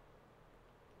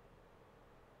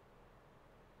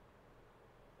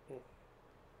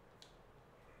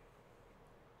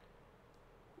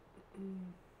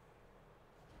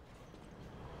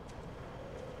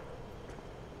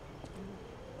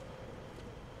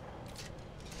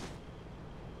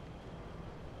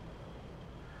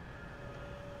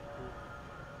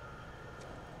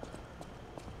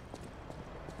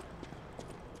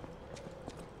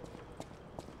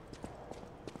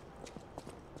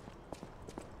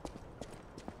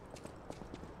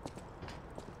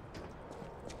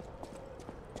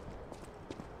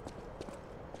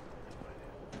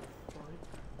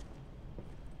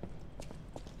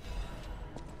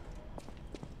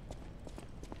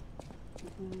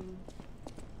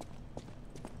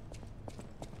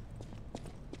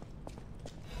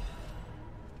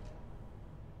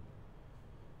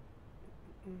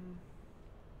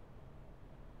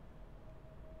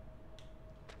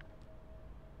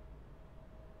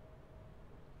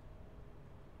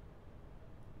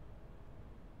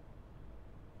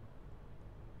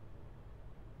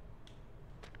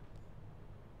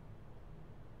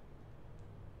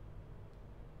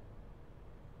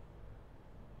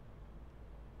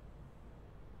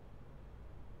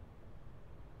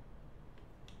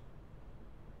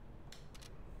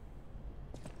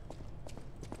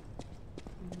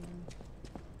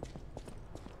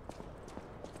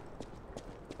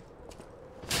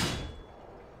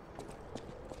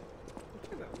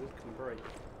 Break.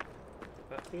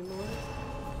 That being the way?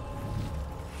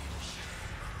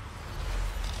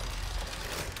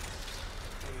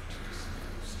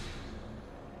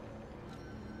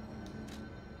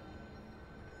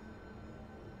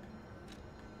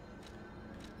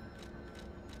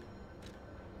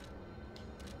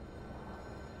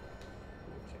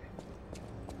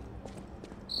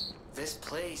 This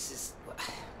place is...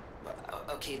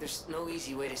 Okay, there's no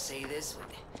easy way to say this, but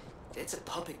it's a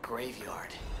puppet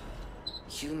graveyard.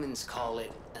 Humans call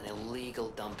it an illegal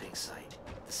dumping site.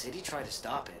 The city tried to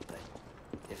stop it, but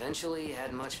eventually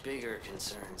had much bigger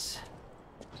concerns.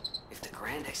 If the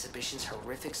Grand Exhibition's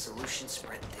horrific solution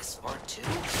spread this far too,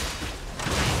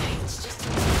 it's just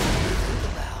something to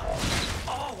think about.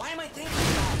 Oh, why am I thinking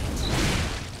about it?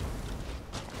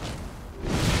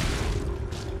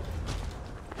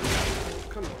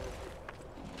 Come on.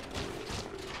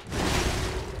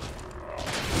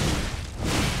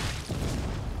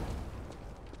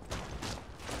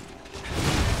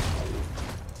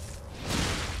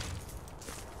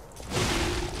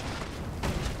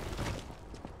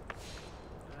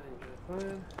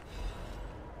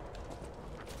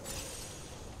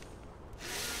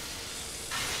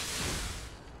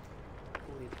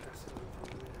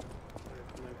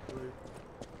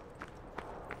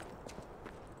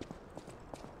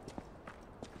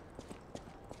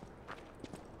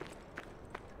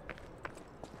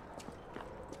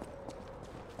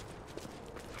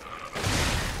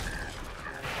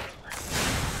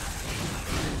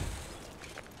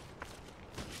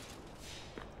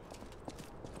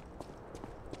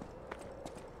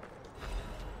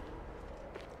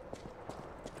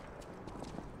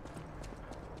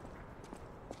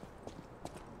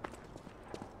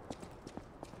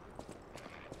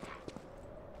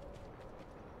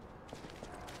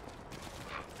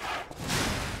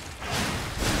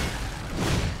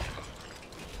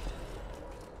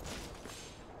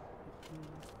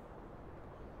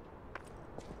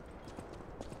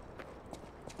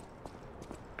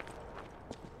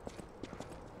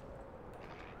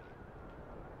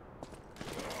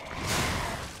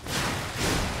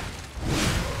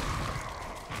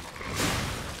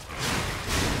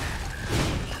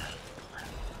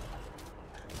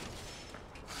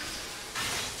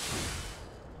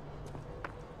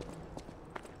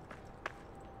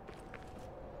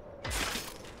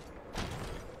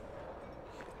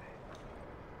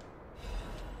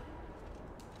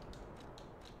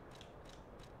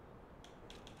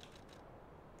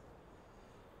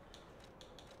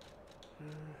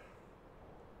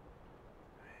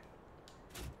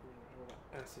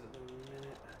 acid at the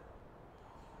minute.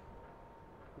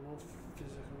 More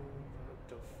physical,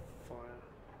 of fire.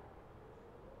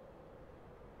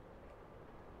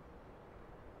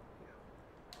 Yeah.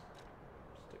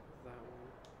 Stick with that one.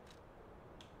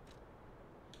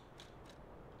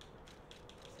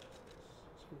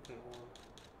 Something on.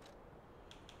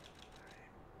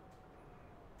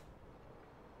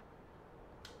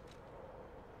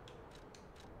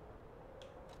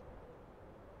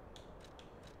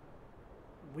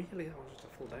 Weirdly, that was just a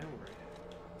full downgrade.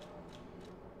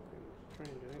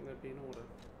 Strange, I think they'd be in order.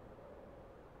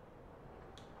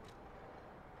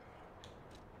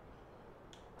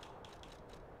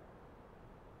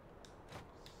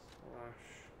 Slash.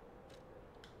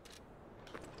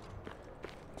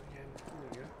 Again, there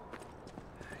we go.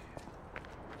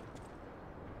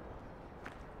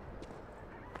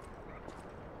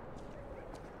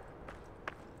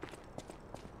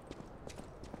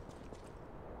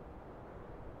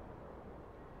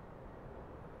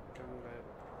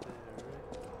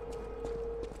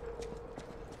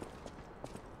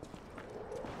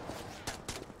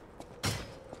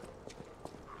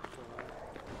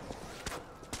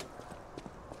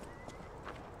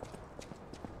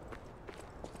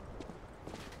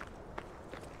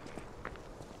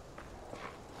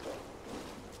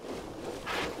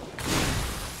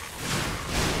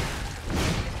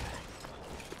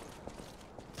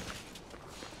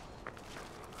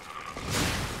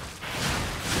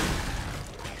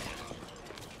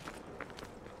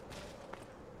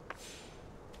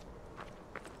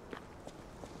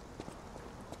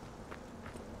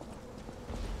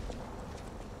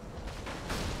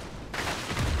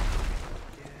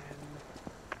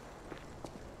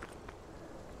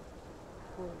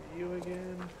 You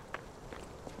again.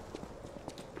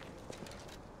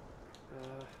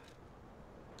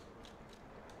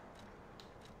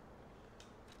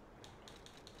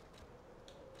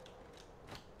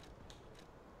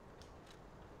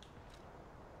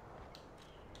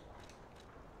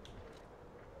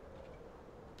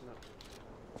 No.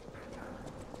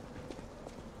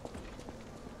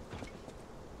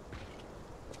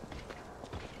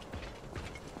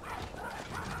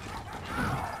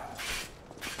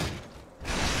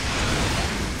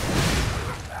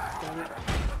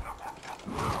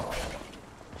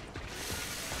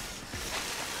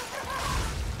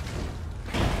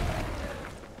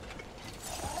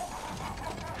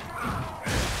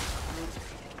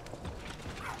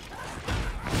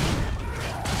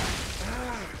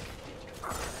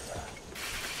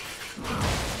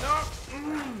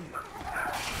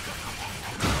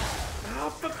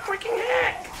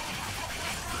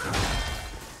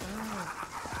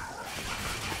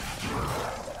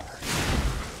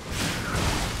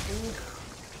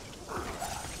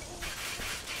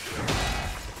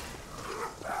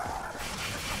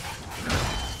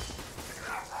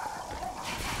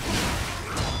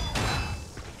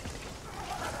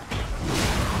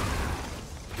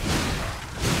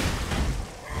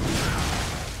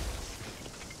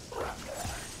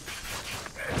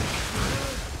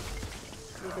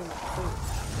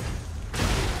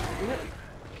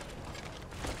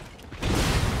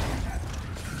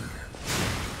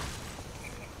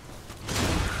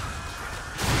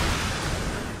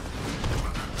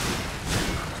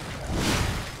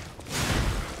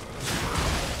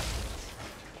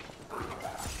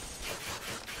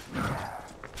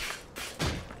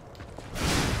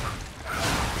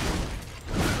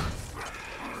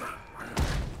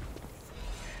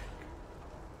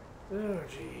 Oh,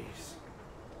 jeez.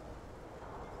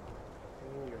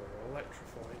 Oh, you're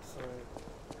electrified, so...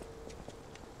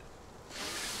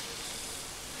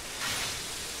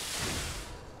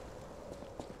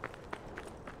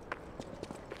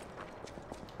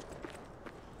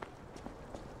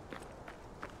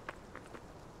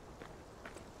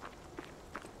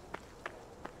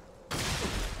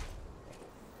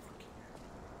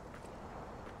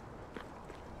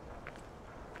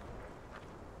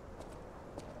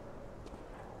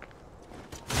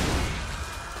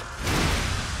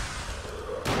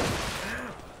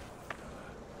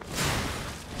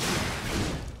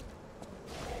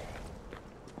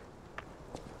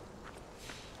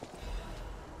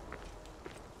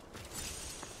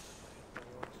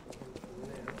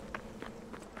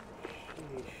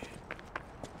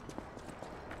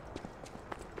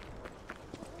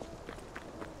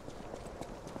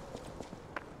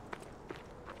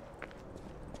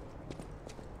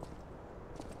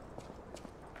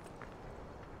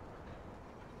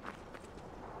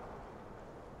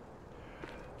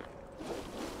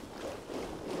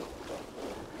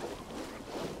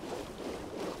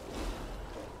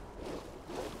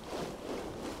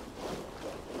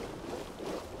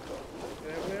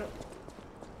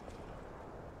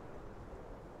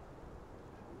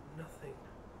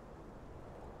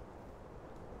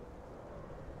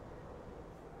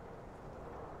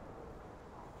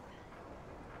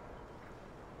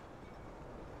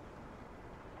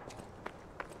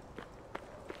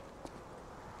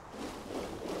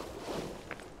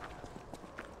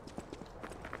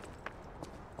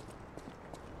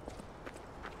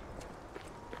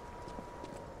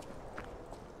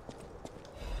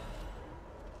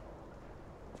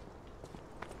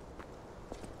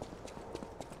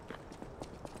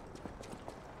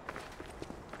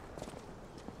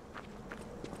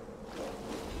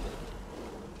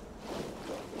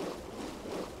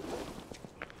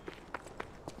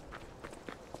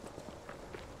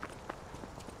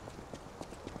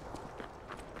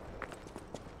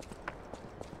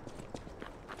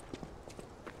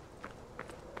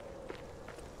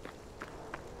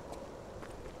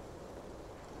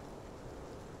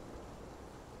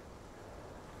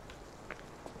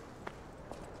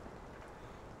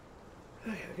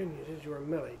 good news is you're a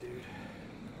melee dude.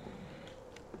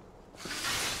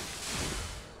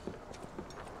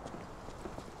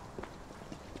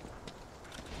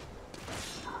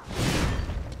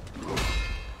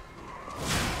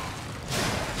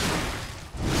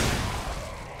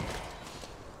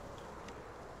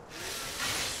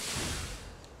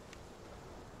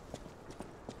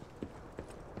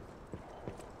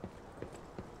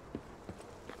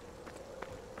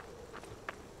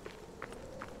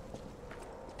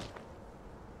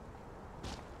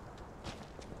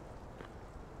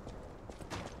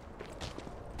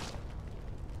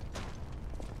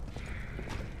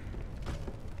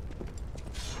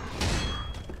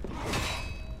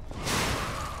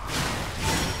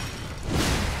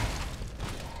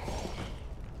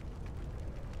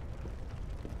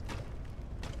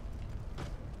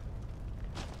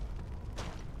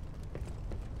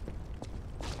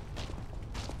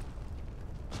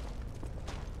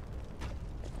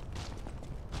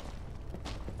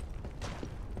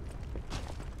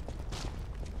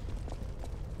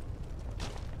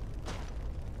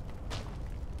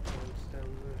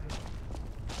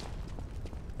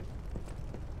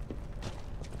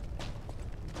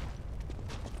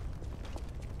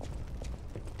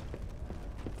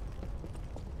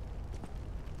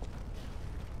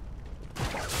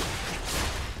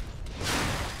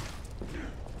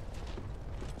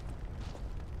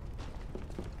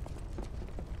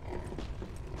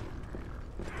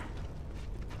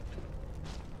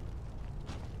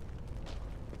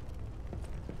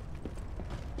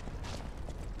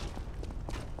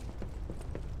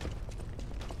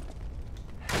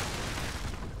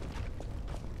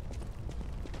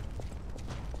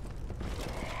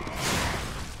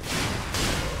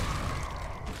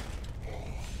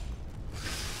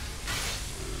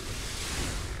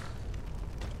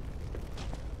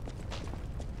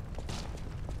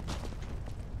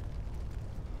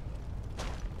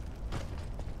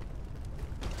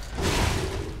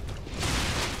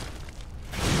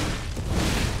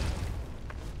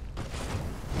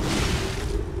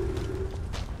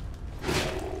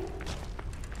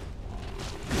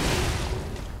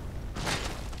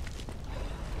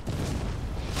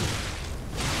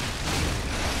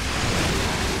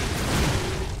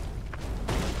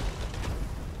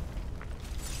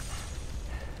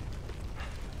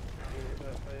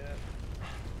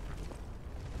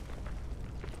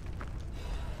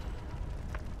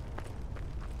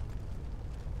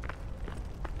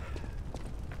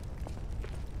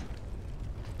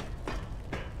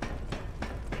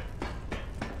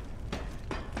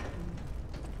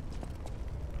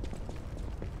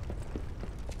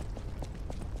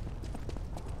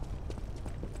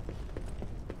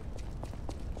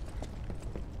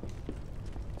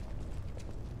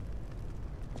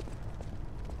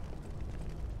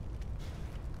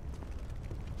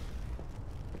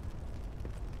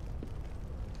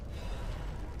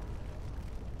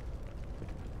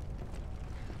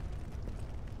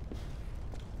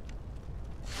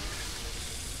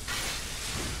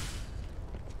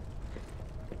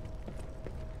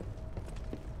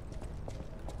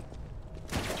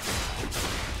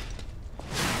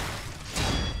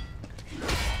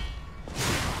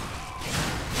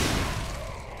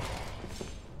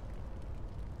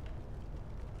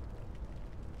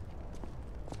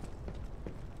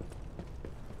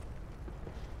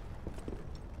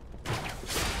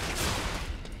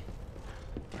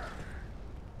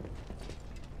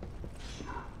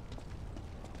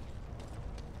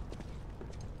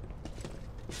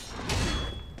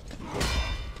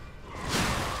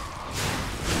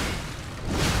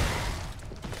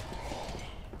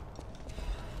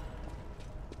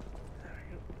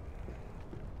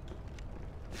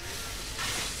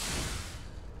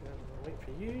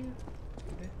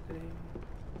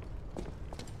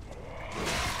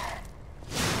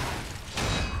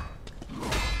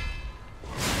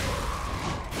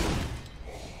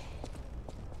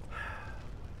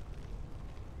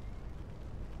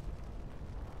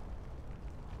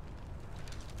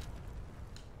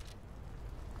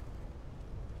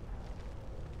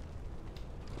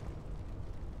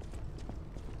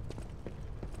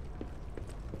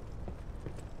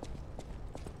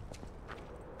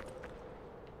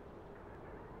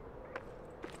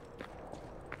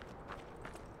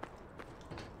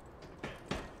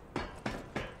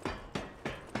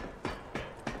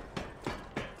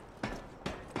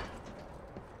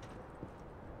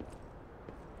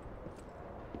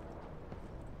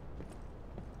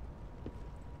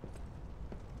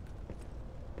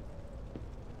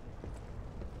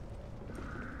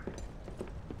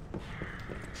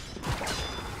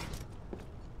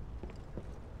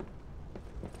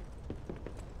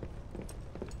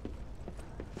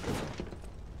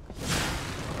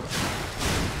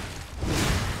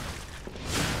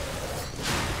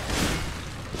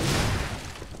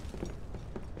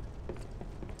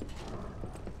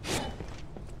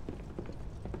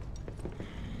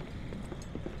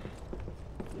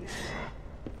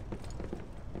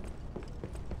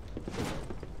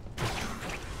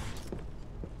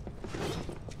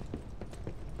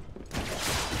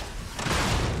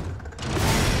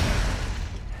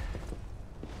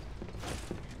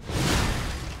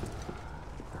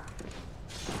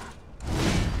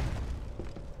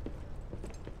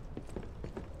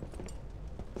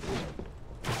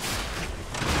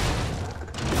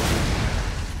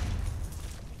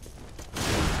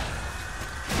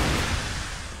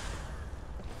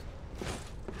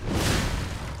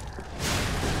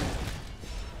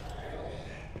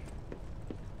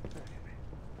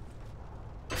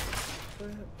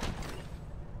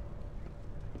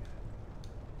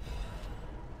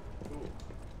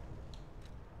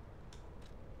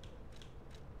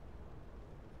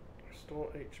 Restore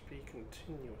HP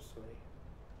continuously.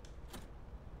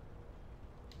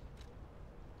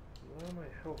 Lower my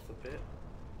health a bit,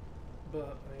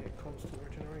 but I get constant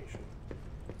regeneration.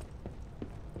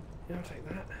 Yeah, I'll take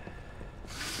that.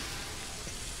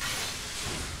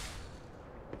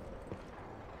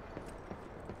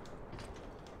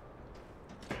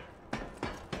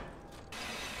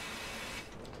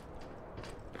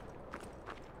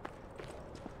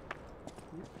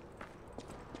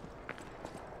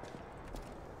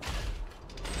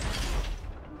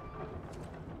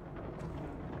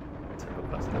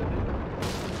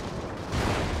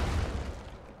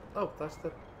 Oh, that's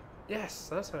the... Yes,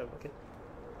 that's how I'm looking.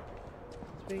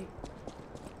 Sweet.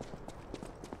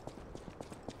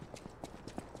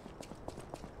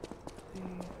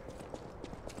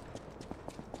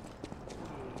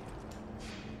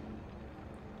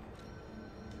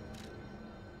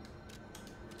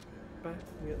 Back,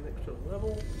 we get an extra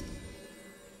level.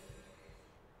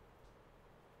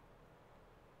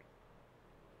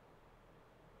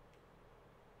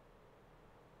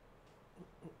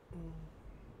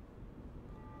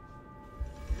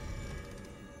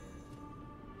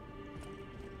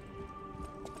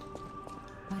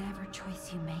 Whatever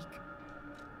choice you make.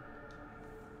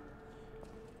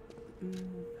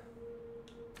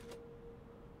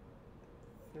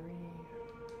 So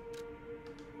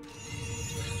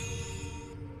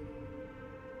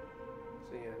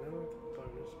yeah, now the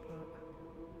bonus part.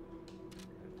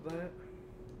 That.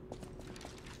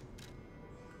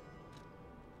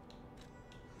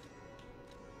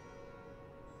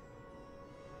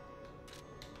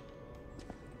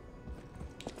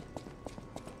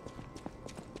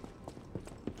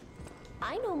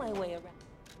 I know my way around.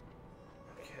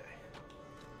 Okay.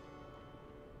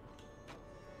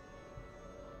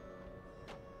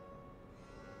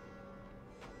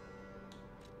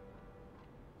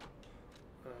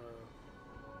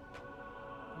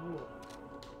 Ooh.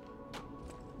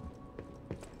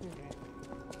 Okay.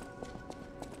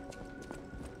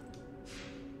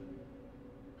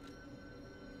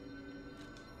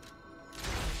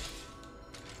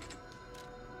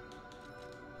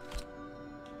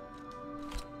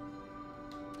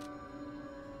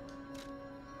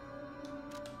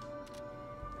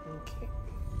 Okay.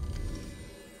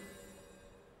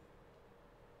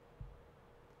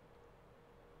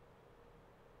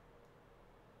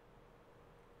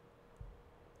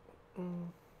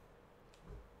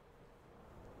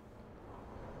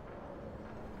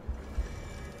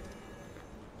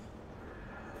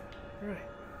 Right.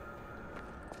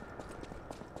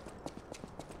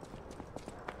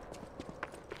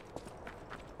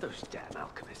 Those damn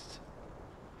alchemists.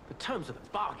 The terms of the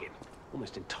bargain,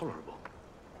 almost intolerable.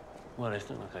 Well, it's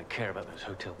not like I care about those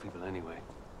hotel people anyway.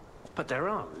 But there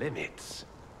are limits.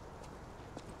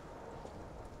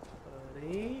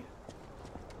 Buddy.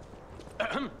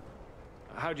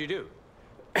 How'd you do?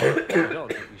 It's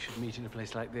odd that we should meet in a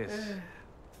place like this.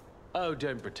 Oh,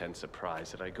 don't pretend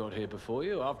surprised that I got here before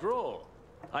you. After all,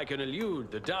 I can elude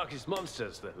the darkest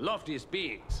monsters, the loftiest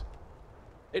beings.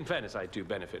 In fairness, I do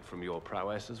benefit from your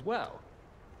prowess as well.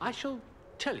 I shall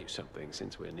tell you something,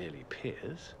 since we're nearly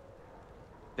peers.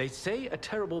 They say a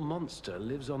terrible monster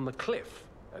lives on the cliff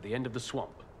at the end of the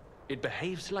swamp. It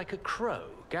behaves like a crow,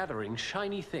 gathering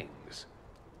shiny things.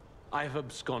 I have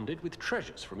absconded with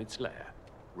treasures from its lair.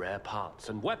 Rare parts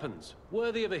and weapons,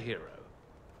 worthy of a hero.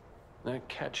 That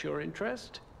catch your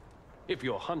interest? If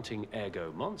you're hunting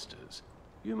ergo monsters,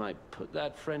 you might put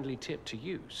that friendly tip to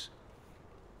use.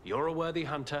 You're a worthy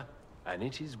hunter, and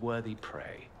it is worthy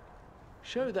prey.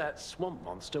 Show that swamp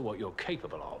monster what you're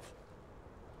capable of.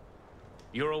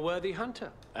 You're a worthy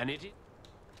hunter, and it is...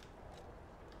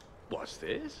 What's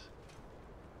this?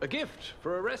 A gift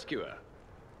for a rescuer.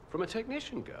 From a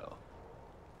technician girl.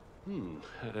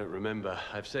 I don't remember.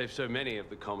 I've saved so many of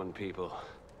the common people.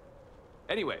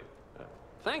 Anyway,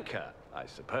 thank her, I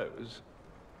suppose.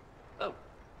 Oh.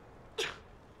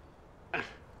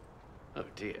 Oh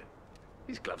dear.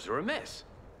 These gloves are a mess.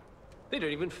 They don't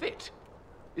even fit.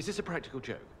 Is this a practical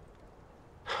joke?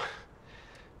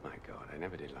 My God, I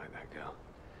never did like that girl.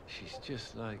 She's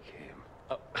just like him.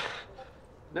 Oh,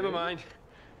 never mind.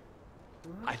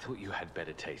 I thought you had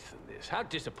better taste than this. How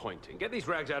disappointing. Get these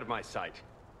rags out of my sight.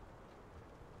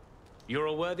 You're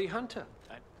a worthy hunter.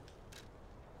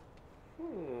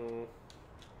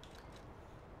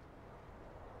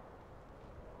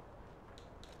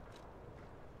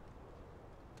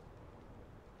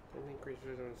 Increase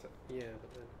resonance. Yeah,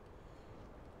 but then.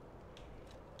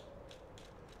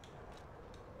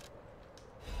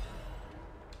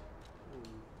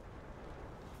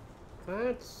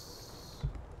 That's.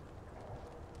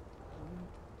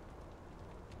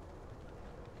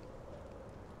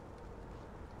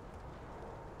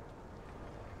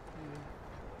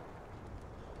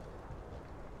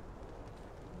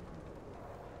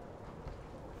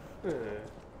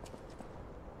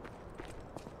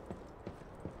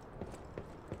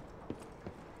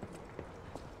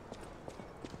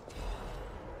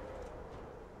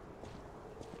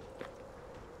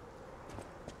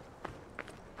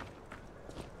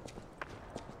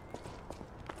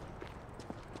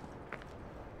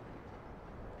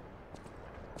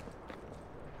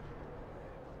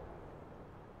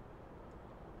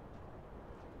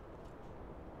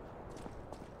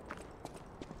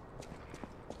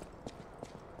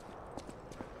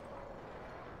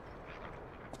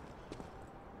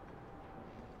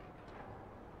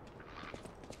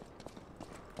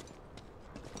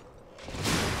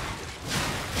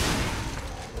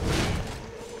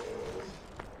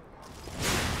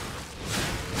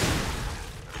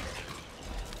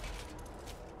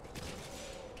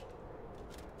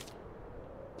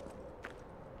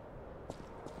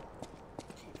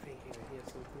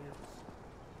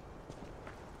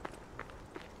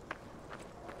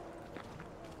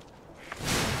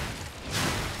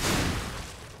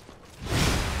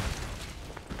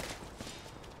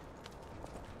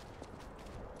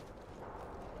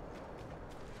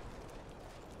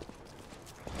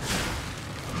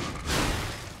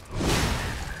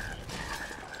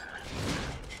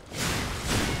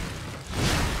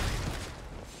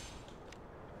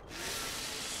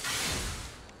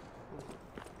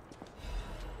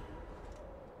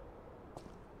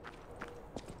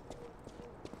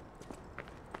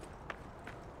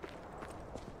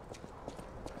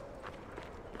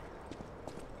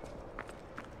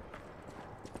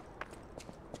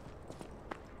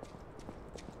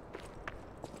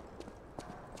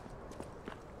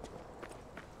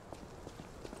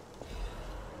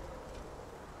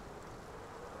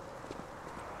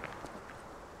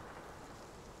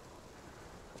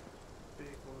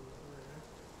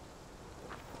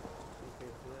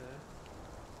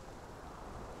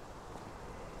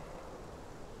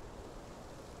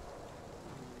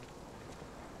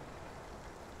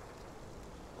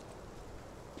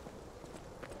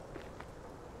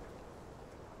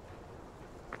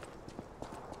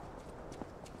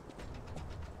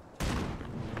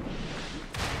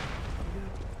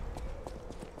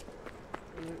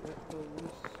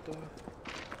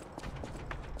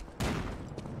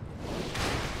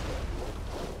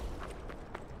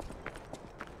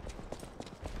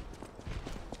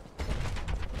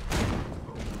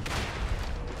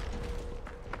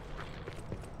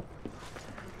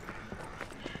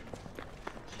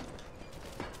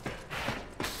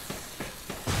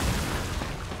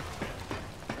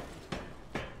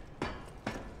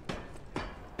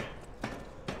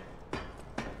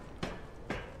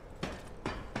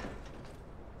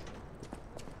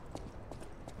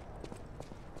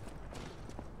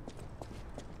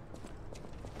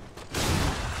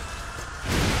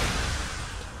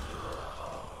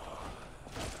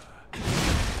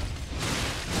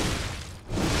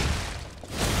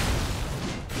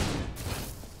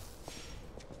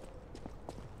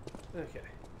 Okay.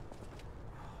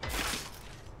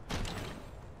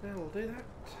 Now we'll do that.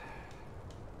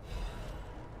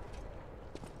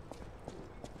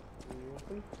 New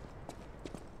weapon.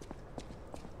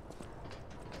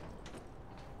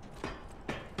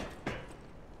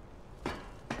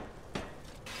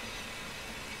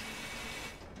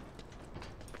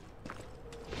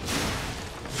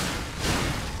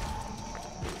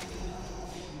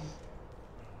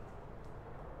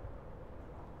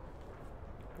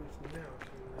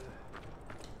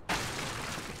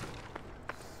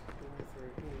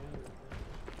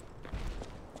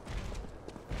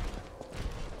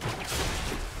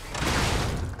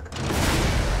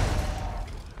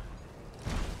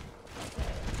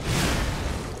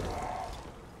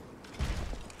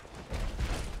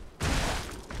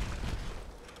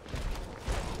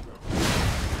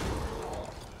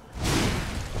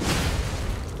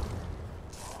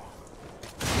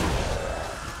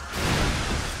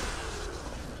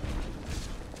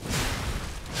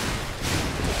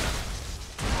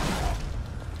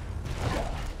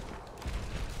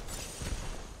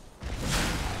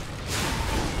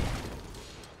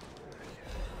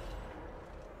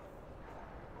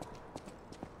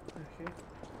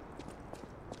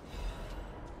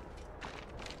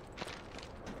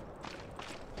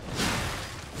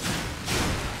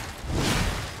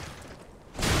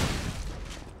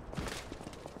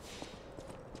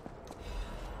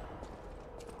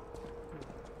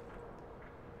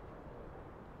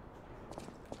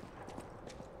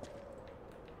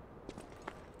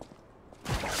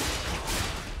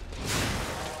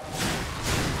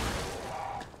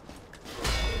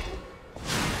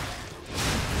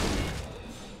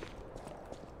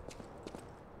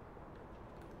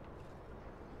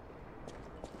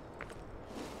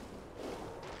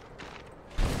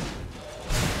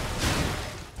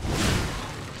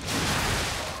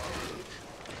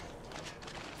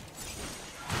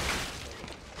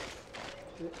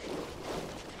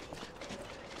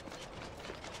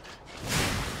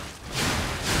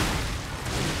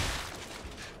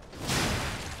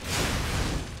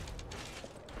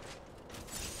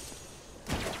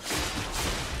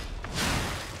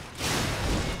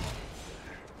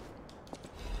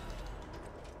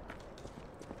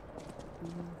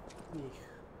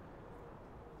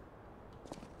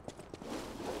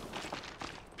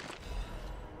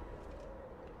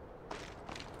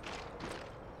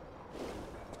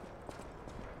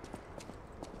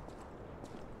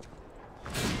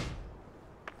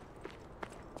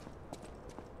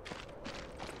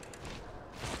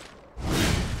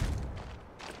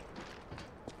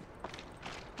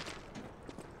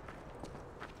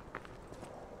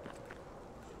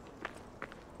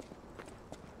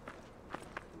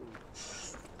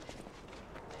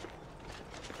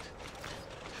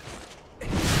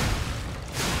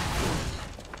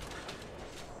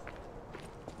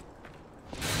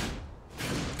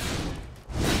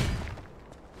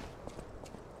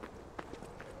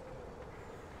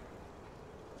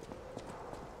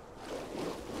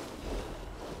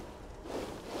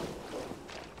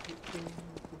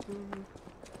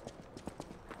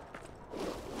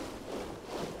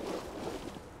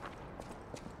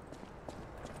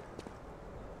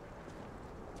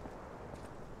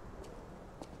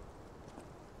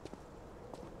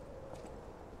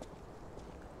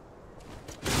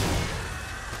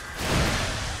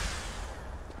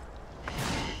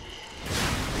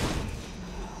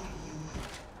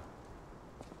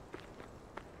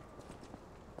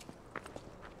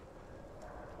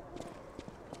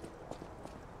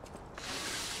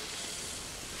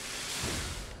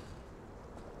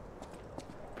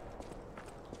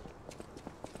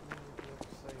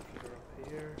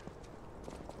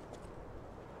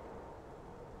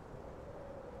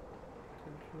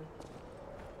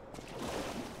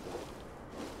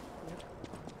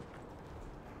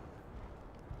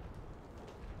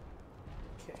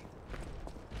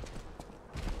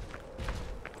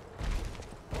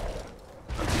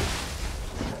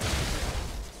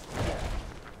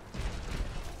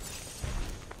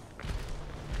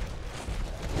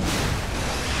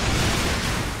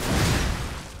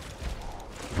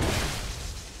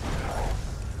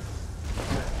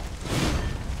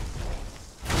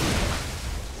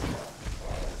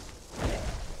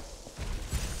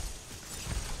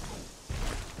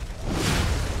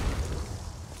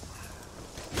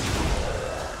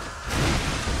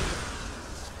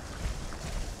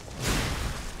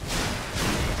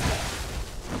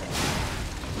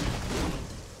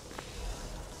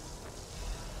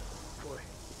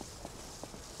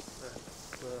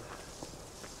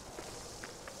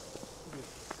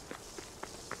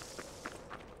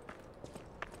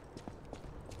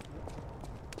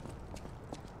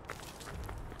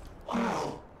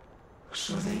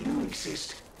 So they do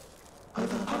exist.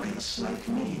 Other puppets like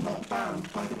me not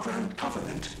bound by the Grand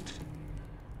Covenant.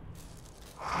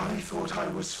 I thought I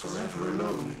was forever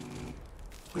alone.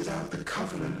 Without the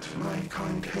Covenant, my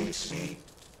kind hates me.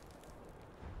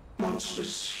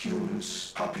 Monsters,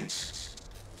 humans, puppets,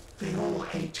 they all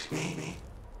hate me.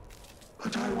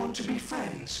 But I want to be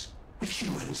friends with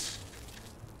humans.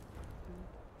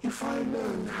 If I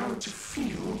learn how to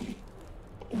feel,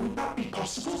 would that be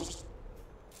possible?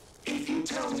 If you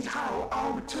tell me how,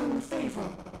 I'll return the favor.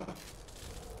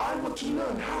 I want to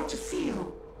learn how to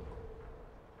feel.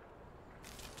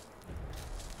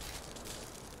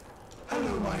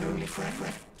 Hello, my only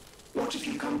friend. What have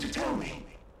you come to tell me?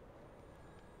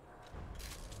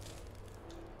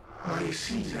 I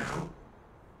see now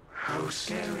how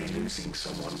scary losing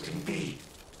someone can be.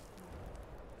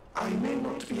 I may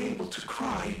not be able to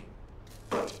cry,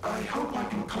 but I hope I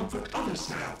can comfort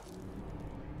others now.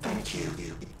 Thank you.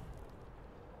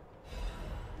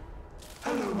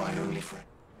 Hello, my only friend.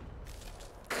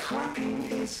 Clapping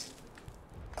is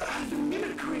the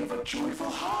mimicry of a joyful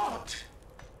heart.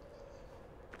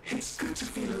 It's good to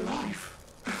feel alive.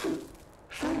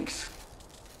 Thanks.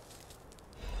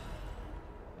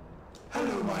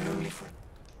 Hello, my only friend.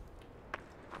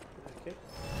 Okay.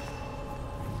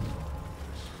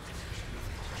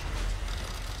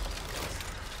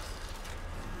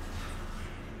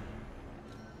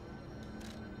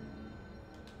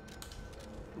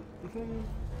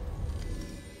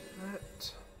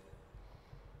 That.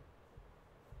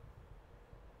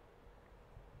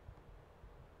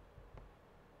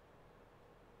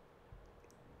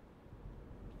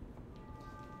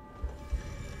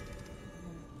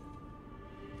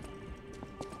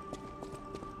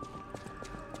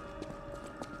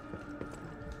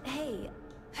 Hey,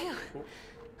 phew.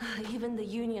 Even the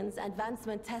Union's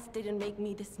advancement test didn't make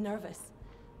me this nervous.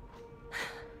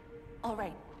 All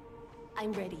right,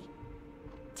 I'm ready.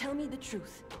 Tell me the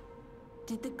truth.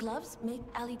 Did the gloves make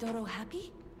Alidoro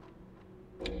happy?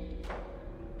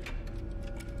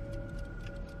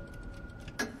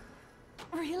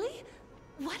 Really?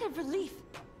 What a relief.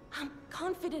 I'm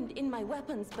confident in my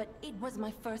weapons, but it was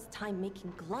my first time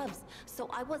making gloves, so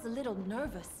I was a little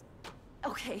nervous.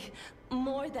 Okay,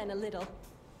 more than a little.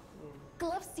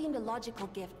 Gloves seemed a logical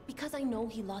gift because I know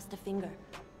he lost a finger.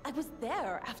 I was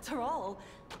there, after all.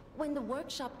 When the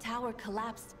workshop tower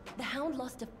collapsed, the Hound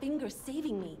lost a finger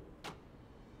saving me.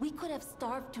 We could have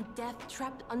starved to death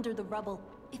trapped under the rubble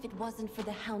if it wasn't for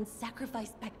the Hound's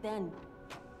sacrifice back then.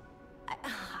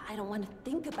 I don't want to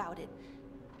think about it,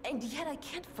 and yet I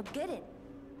can't forget it.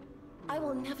 I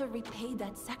will never repay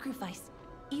that sacrifice,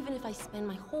 even if I spend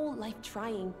my whole life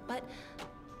trying, but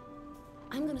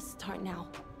I'm gonna start now.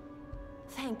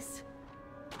 Thanks.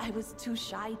 I was too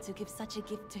shy to give such a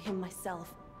gift to him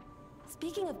myself.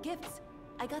 Speaking of gifts,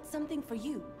 I got something for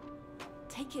you.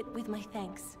 Take it with my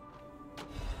thanks.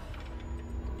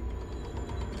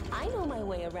 I know my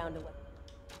way around a weapon.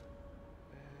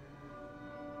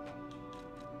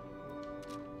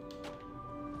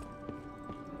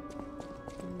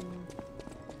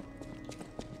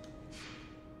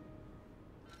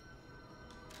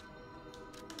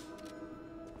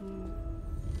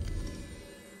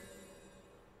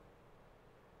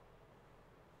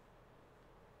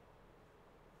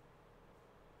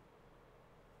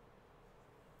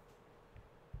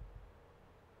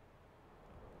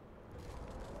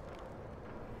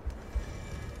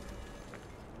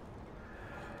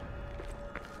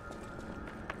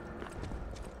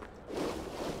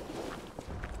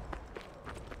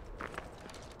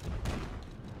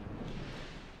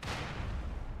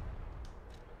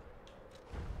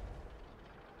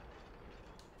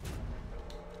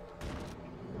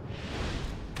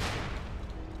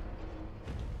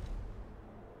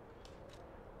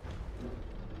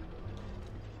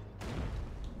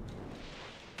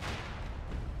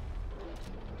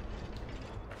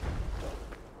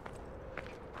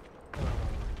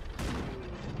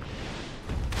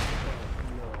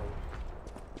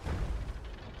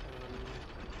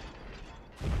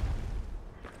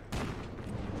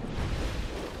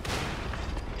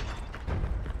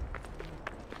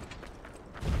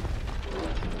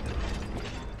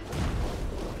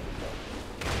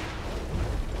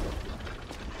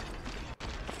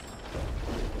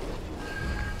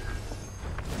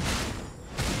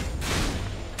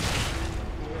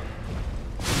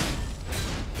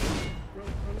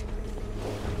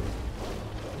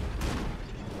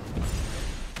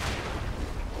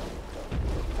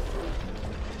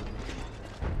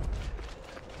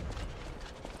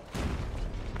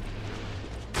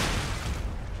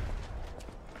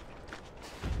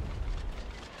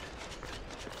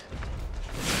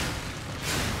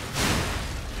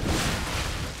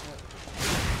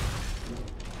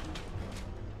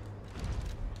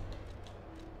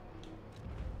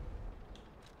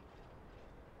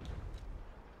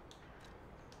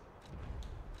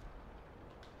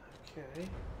 Okay.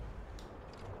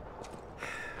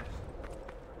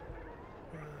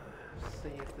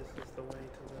 See if this is the way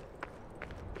to the...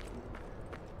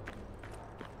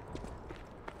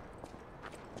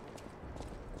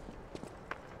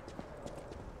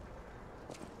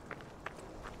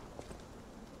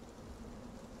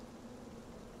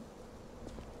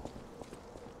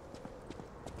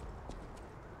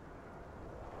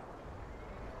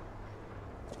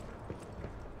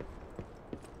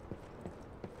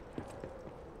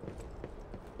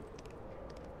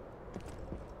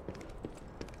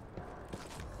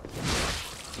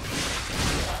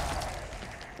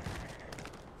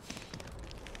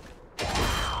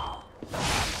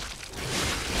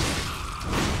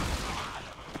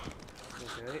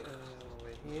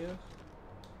 we're here.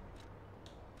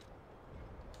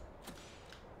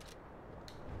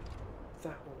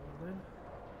 That one then.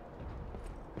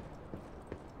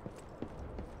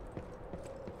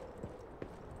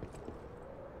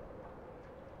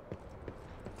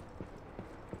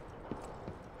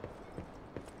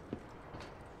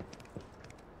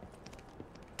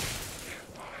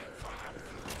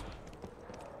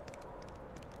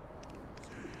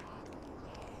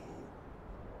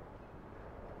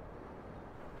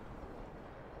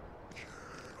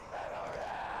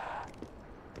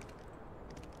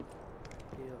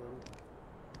 Heal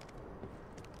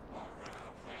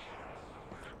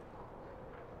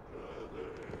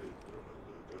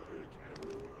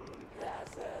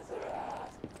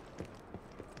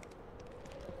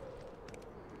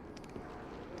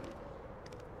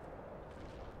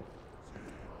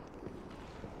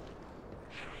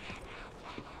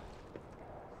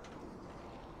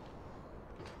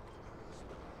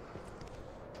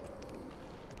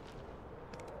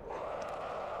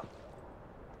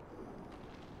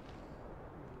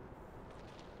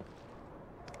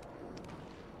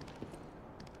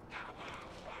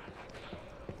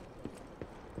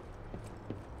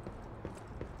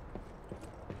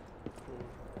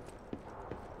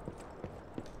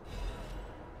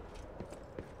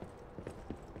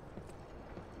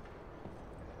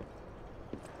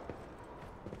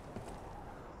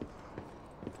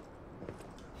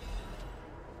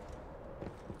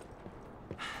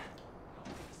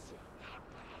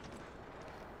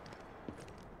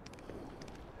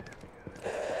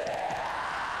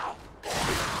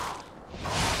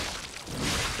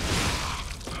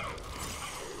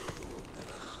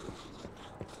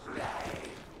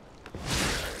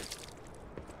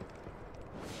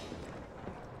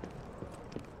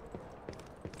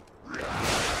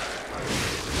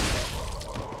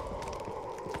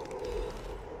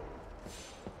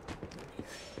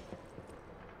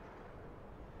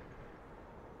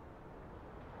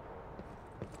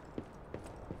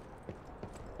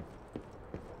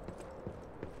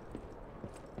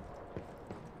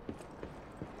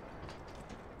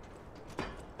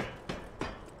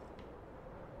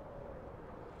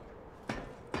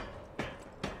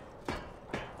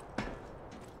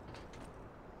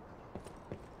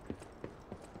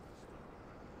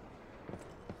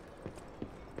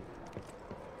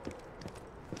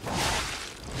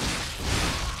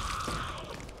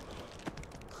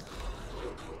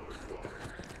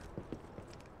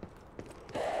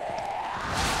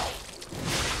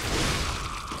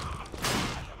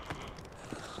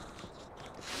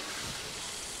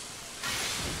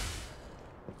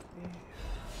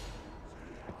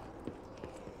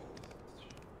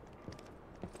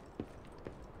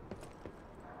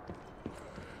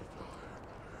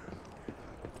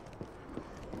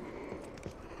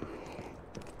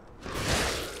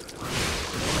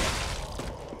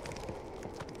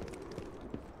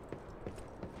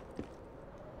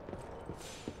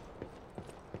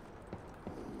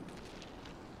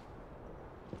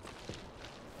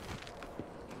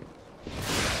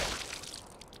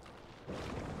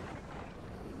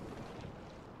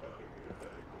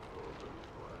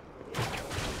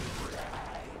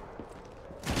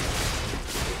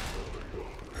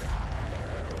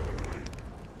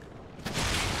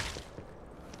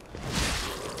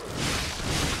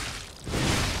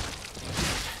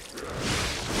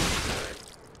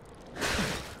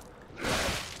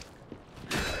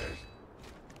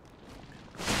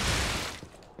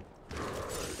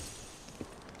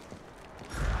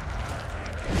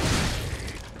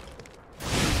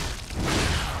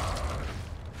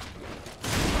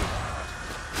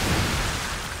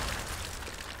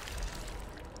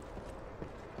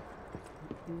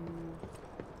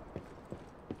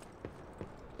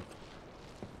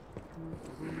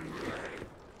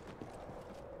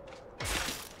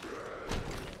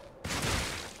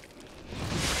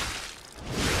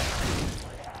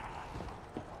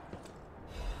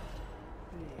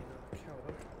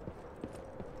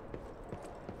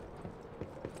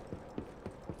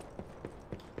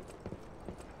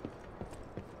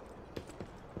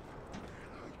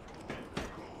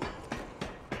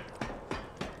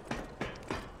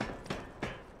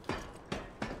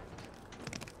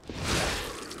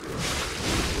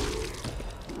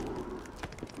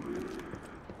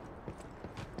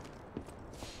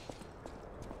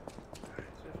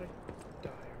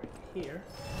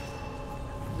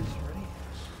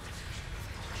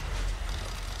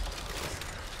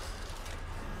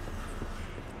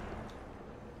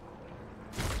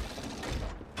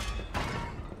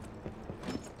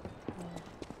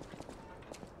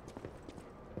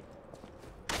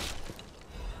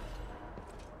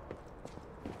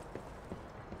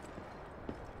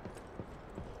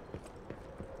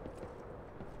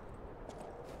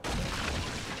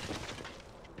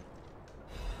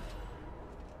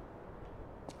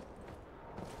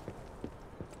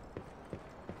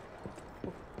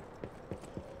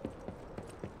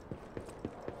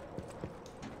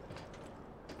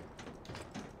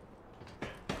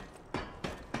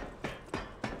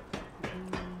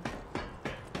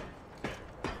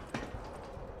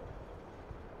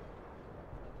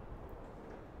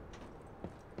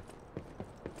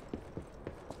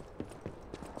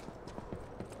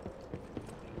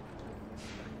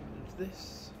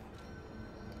this.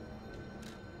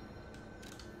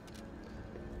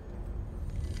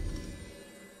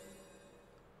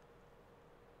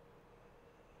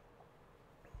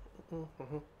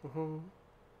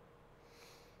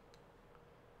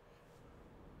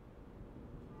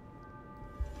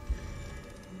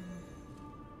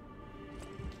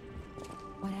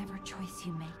 Whatever choice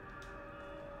you make.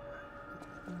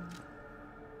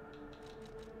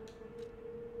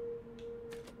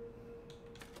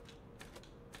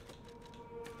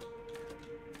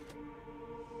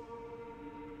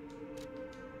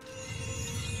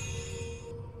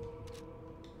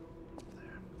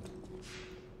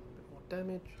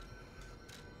 Damage.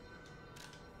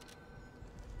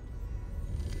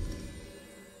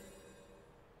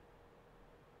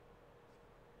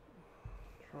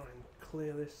 Try and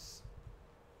clear this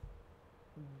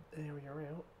area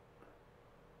out.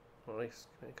 Or at least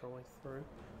make our way through.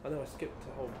 I know I skipped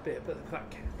a whole bit, but if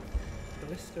that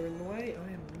ballista in the way,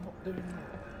 I am not doing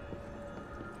that.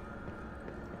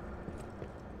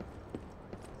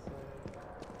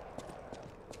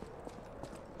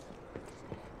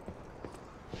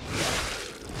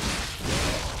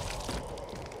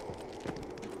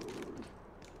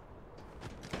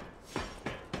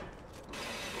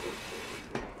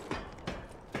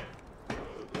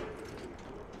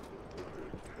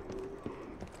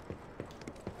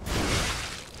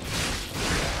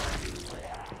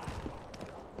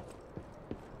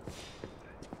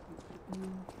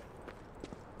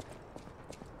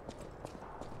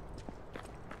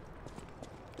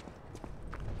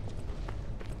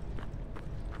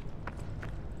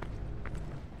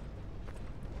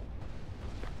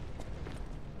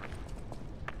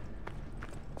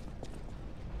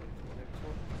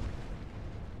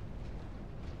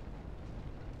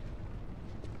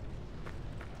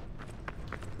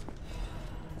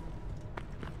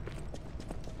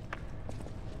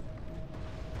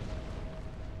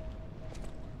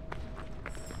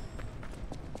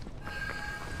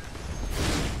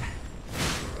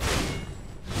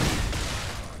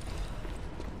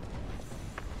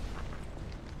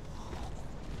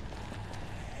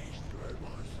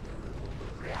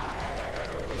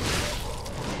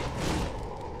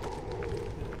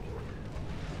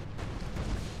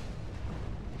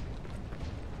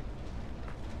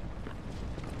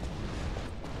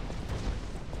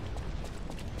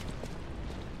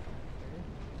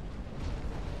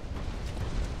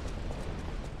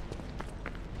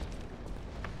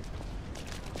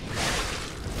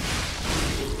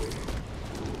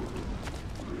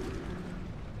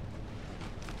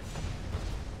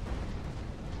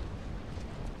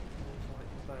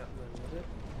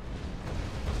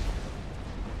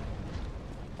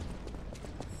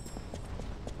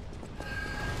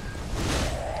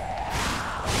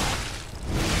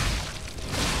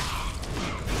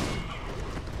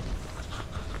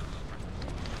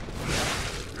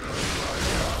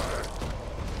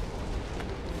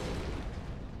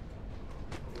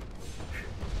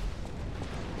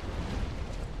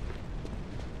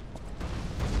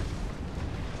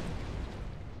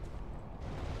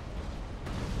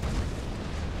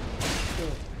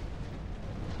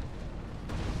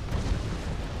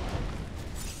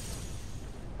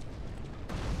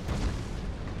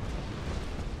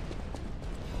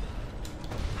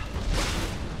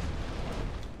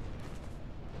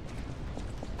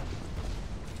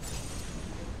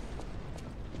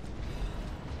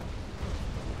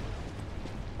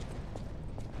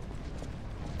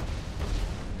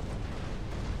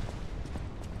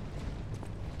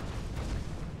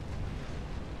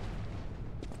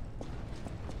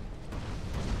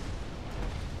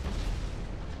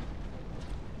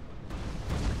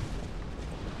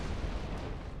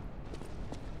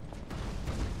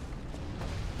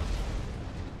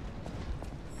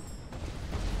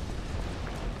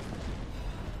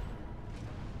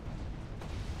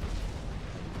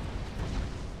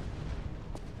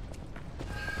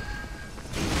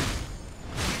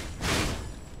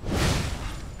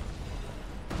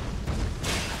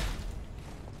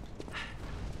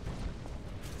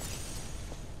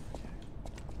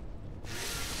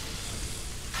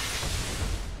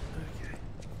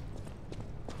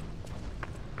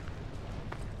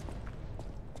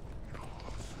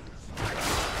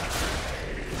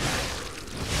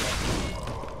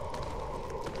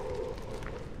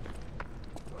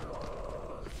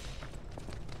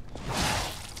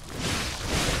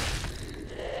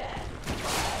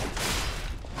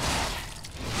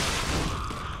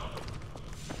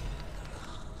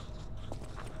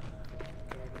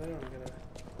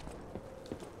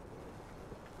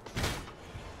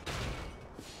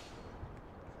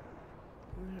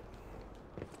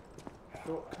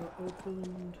 shortcut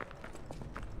opened.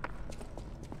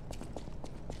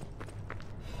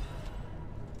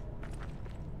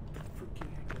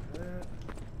 Freaking heck is that?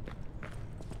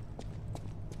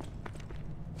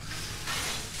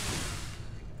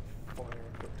 Fire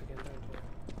equipped again, don't I?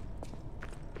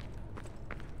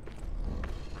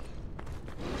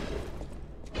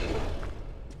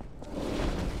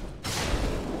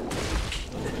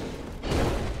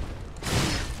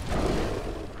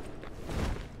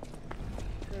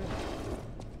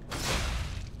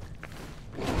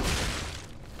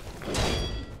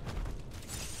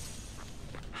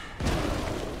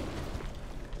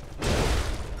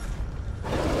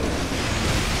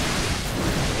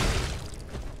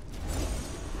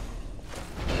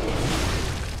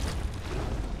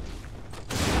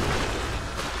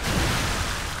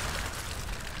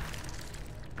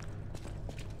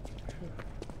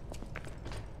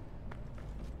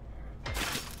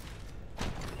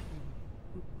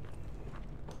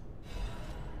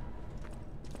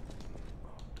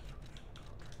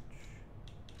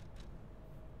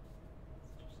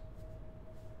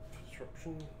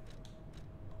 Disruption.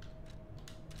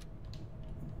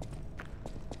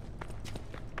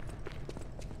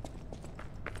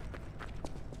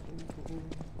 Look at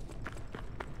this.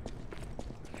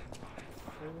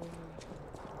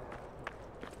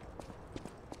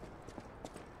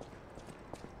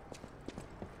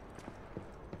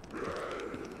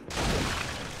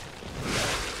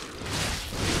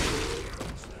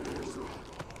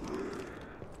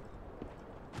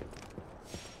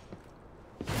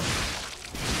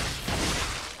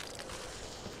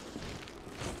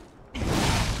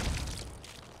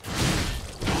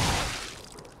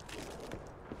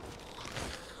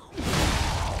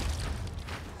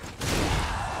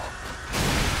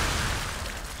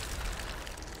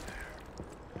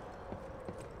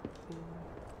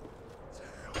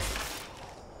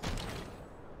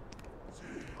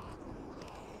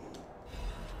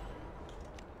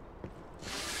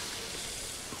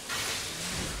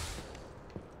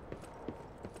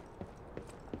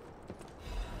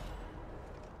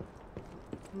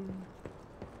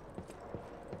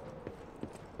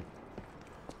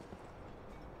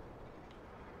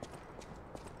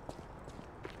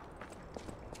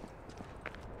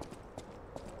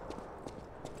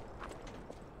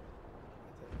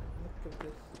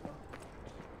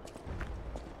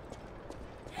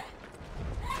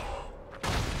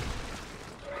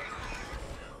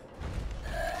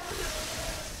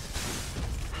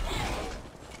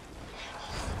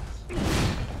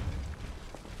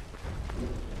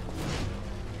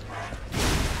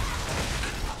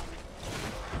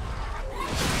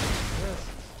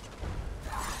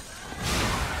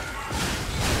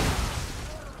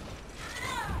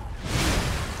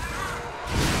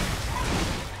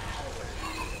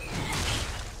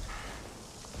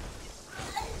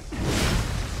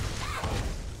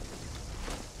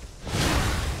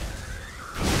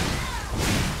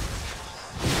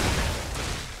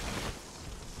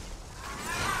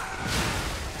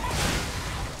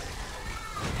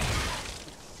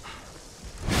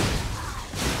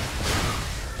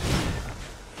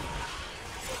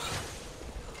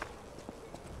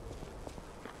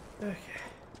 Okay.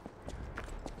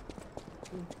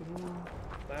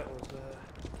 That was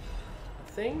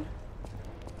a thing.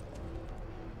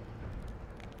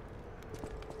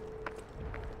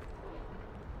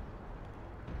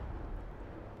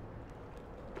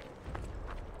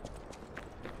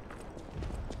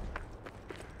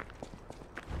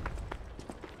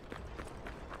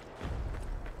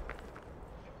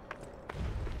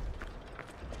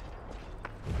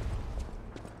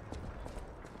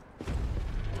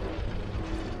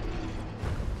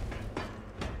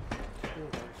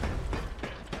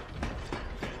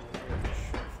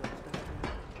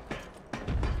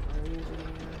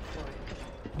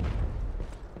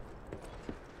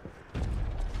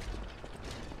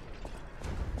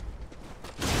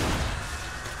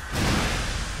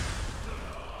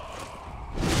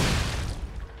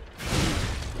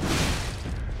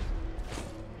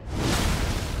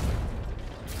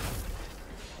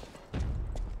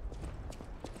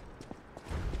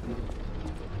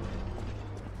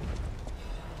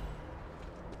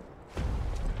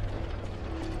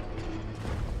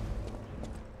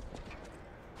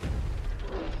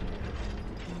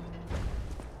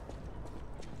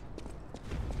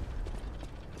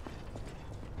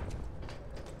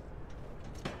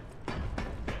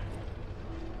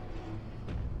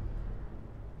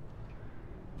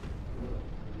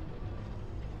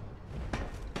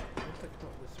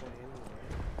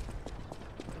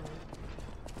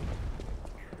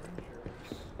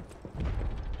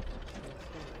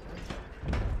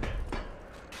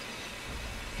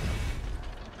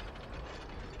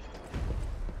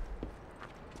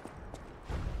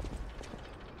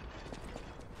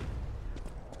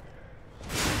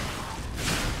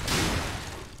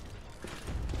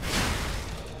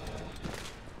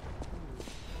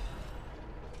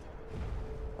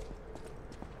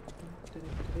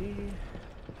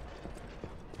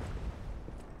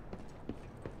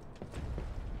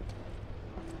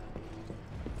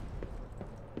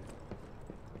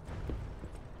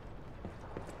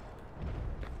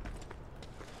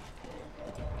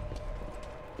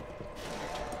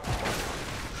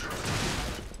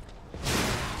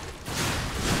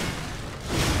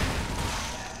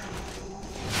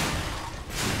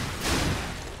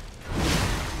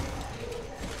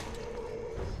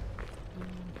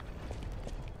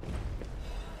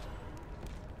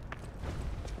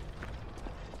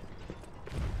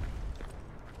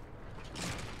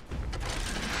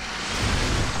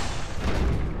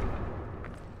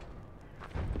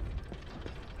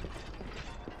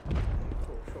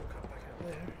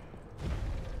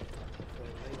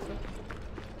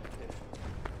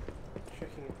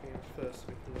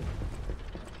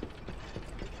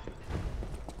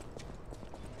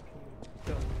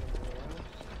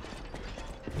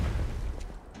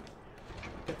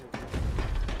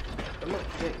 I might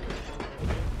think.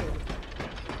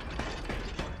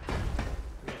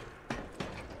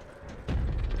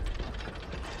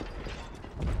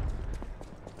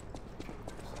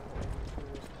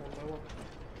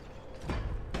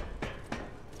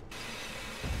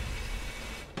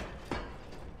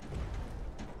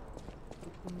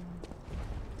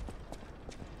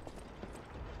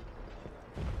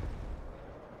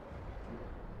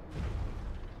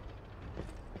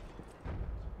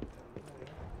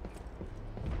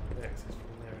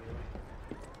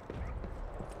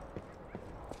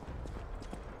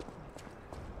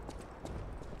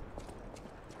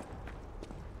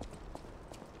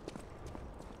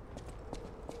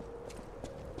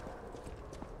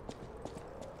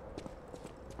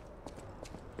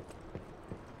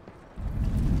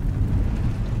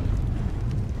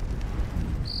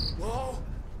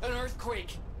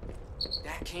 Earthquake!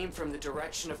 That came from the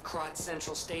direction of Krat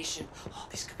Central Station. Oh,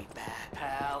 this could be bad,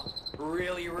 pal.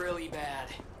 Really, really bad.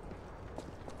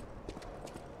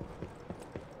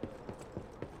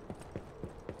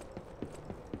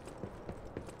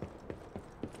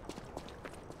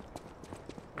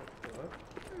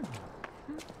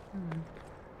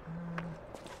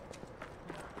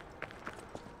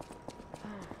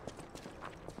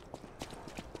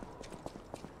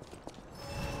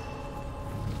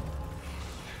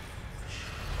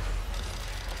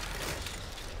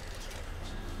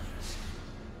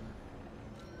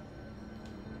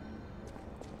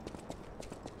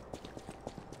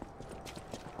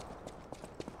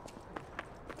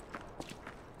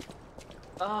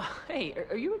 Hey,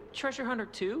 are you a treasure hunter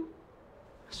too?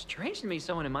 Strange to me,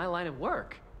 someone in my line of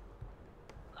work.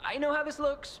 I know how this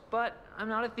looks, but I'm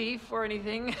not a thief or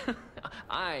anything.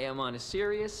 I am on a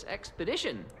serious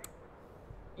expedition.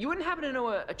 You wouldn't happen to know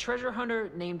a treasure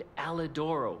hunter named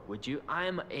Alidoro, would you?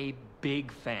 I'm a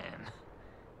big fan.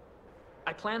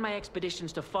 I plan my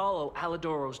expeditions to follow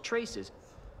Alidoro's traces,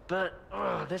 but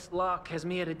this lock has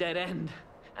me at a dead end,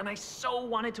 and I so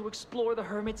wanted to explore the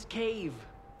Hermit's Cave.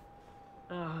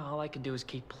 All I can do is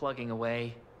keep plugging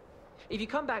away. If you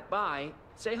come back by,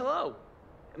 say hello.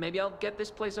 Maybe I'll get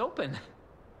this place open.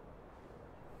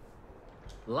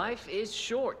 Life is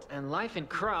short, and life in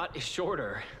Krat is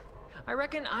shorter. I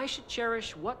reckon I should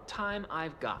cherish what time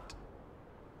I've got.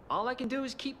 All I can do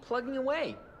is keep plugging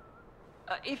away.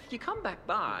 If you come back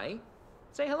by,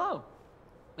 say hello.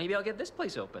 Maybe I'll get this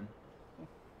place open.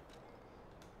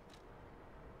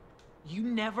 You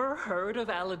never heard of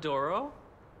Alidoro?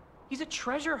 He's a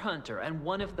treasure hunter and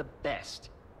one of the best.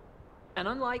 And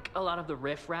unlike a lot of the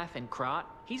riffraff in Krat,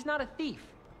 he's not a thief.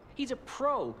 He's a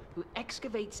pro who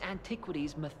excavates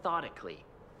antiquities methodically.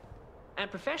 And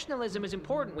professionalism is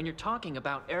important when you're talking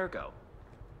about Ergo.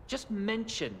 Just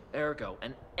mention Ergo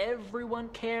and everyone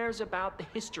cares about the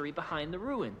history behind the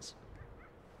ruins.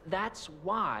 That's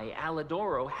why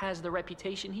Alidoro has the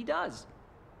reputation he does.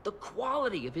 The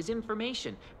quality of his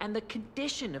information and the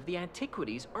condition of the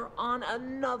antiquities are on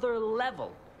another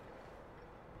level.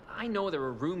 I know there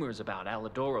are rumors about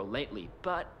Alidoro lately,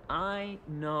 but I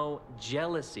know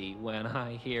jealousy when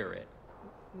I hear it.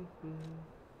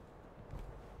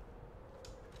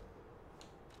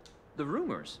 The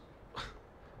rumors?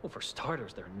 Well, for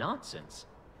starters, they're nonsense.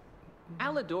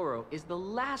 Alidoro is the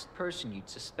last person you'd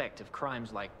suspect of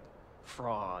crimes like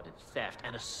fraud and theft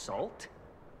and assault.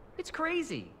 It's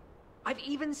crazy. I've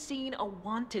even seen a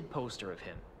wanted poster of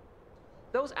him.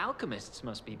 Those alchemists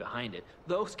must be behind it.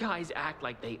 Those guys act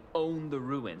like they own the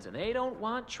ruins, and they don't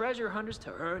want treasure hunters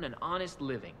to earn an honest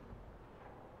living.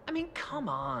 I mean, come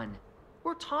on.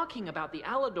 We're talking about the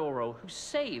Alidoro who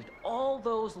saved all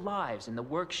those lives in the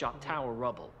workshop tower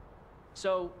rubble.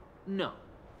 So, no,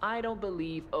 I don't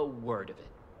believe a word of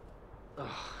it. Ugh,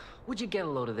 would you get a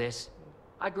load of this?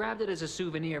 I grabbed it as a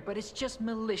souvenir, but it's just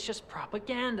malicious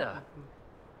propaganda.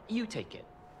 You take it.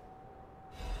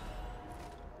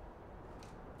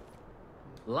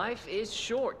 Life is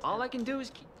short. All I can do is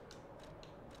keep...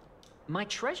 My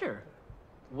treasure?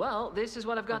 Well, this is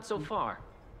what I've got so far.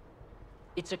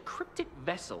 It's a cryptic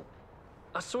vessel.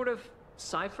 A sort of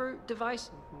cipher device,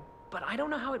 but I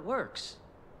don't know how it works.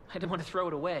 I didn't want to throw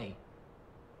it away.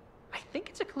 I think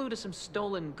it's a clue to some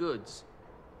stolen goods.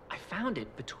 I found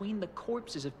it between the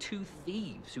corpses of 2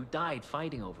 thieves who died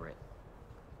fighting over it.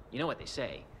 You know what they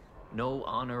say, no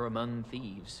honor among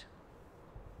thieves.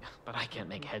 But I can't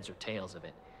make heads or tails of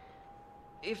it.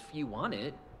 If you want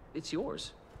it, it's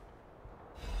yours.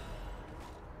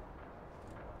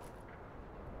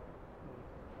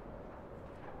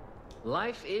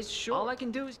 Life is short. All I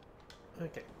can do is...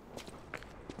 Okay.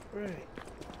 Right.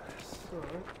 So...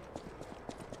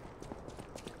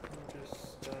 I'll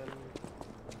just,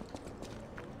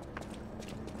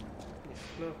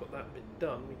 now I've got that bit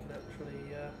done, we can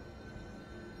actually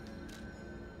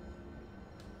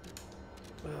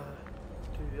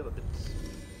do the other bits.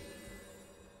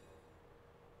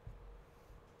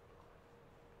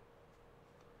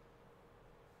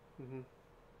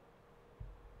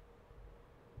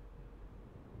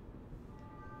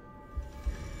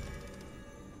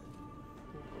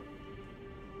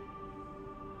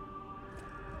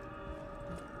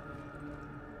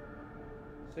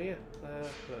 So yeah, well,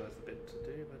 there's a bit to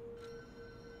do, but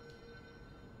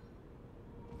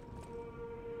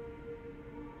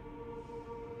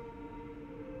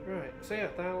right. So yeah,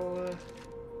 that'll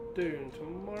do. And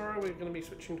tomorrow we're going to be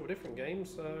switching to a different game,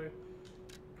 so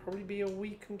probably be a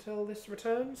week until this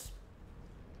returns.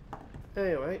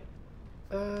 Anyway,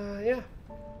 yeah.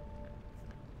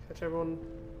 Catch everyone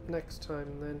next time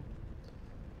then.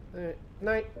 Alright,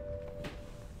 night.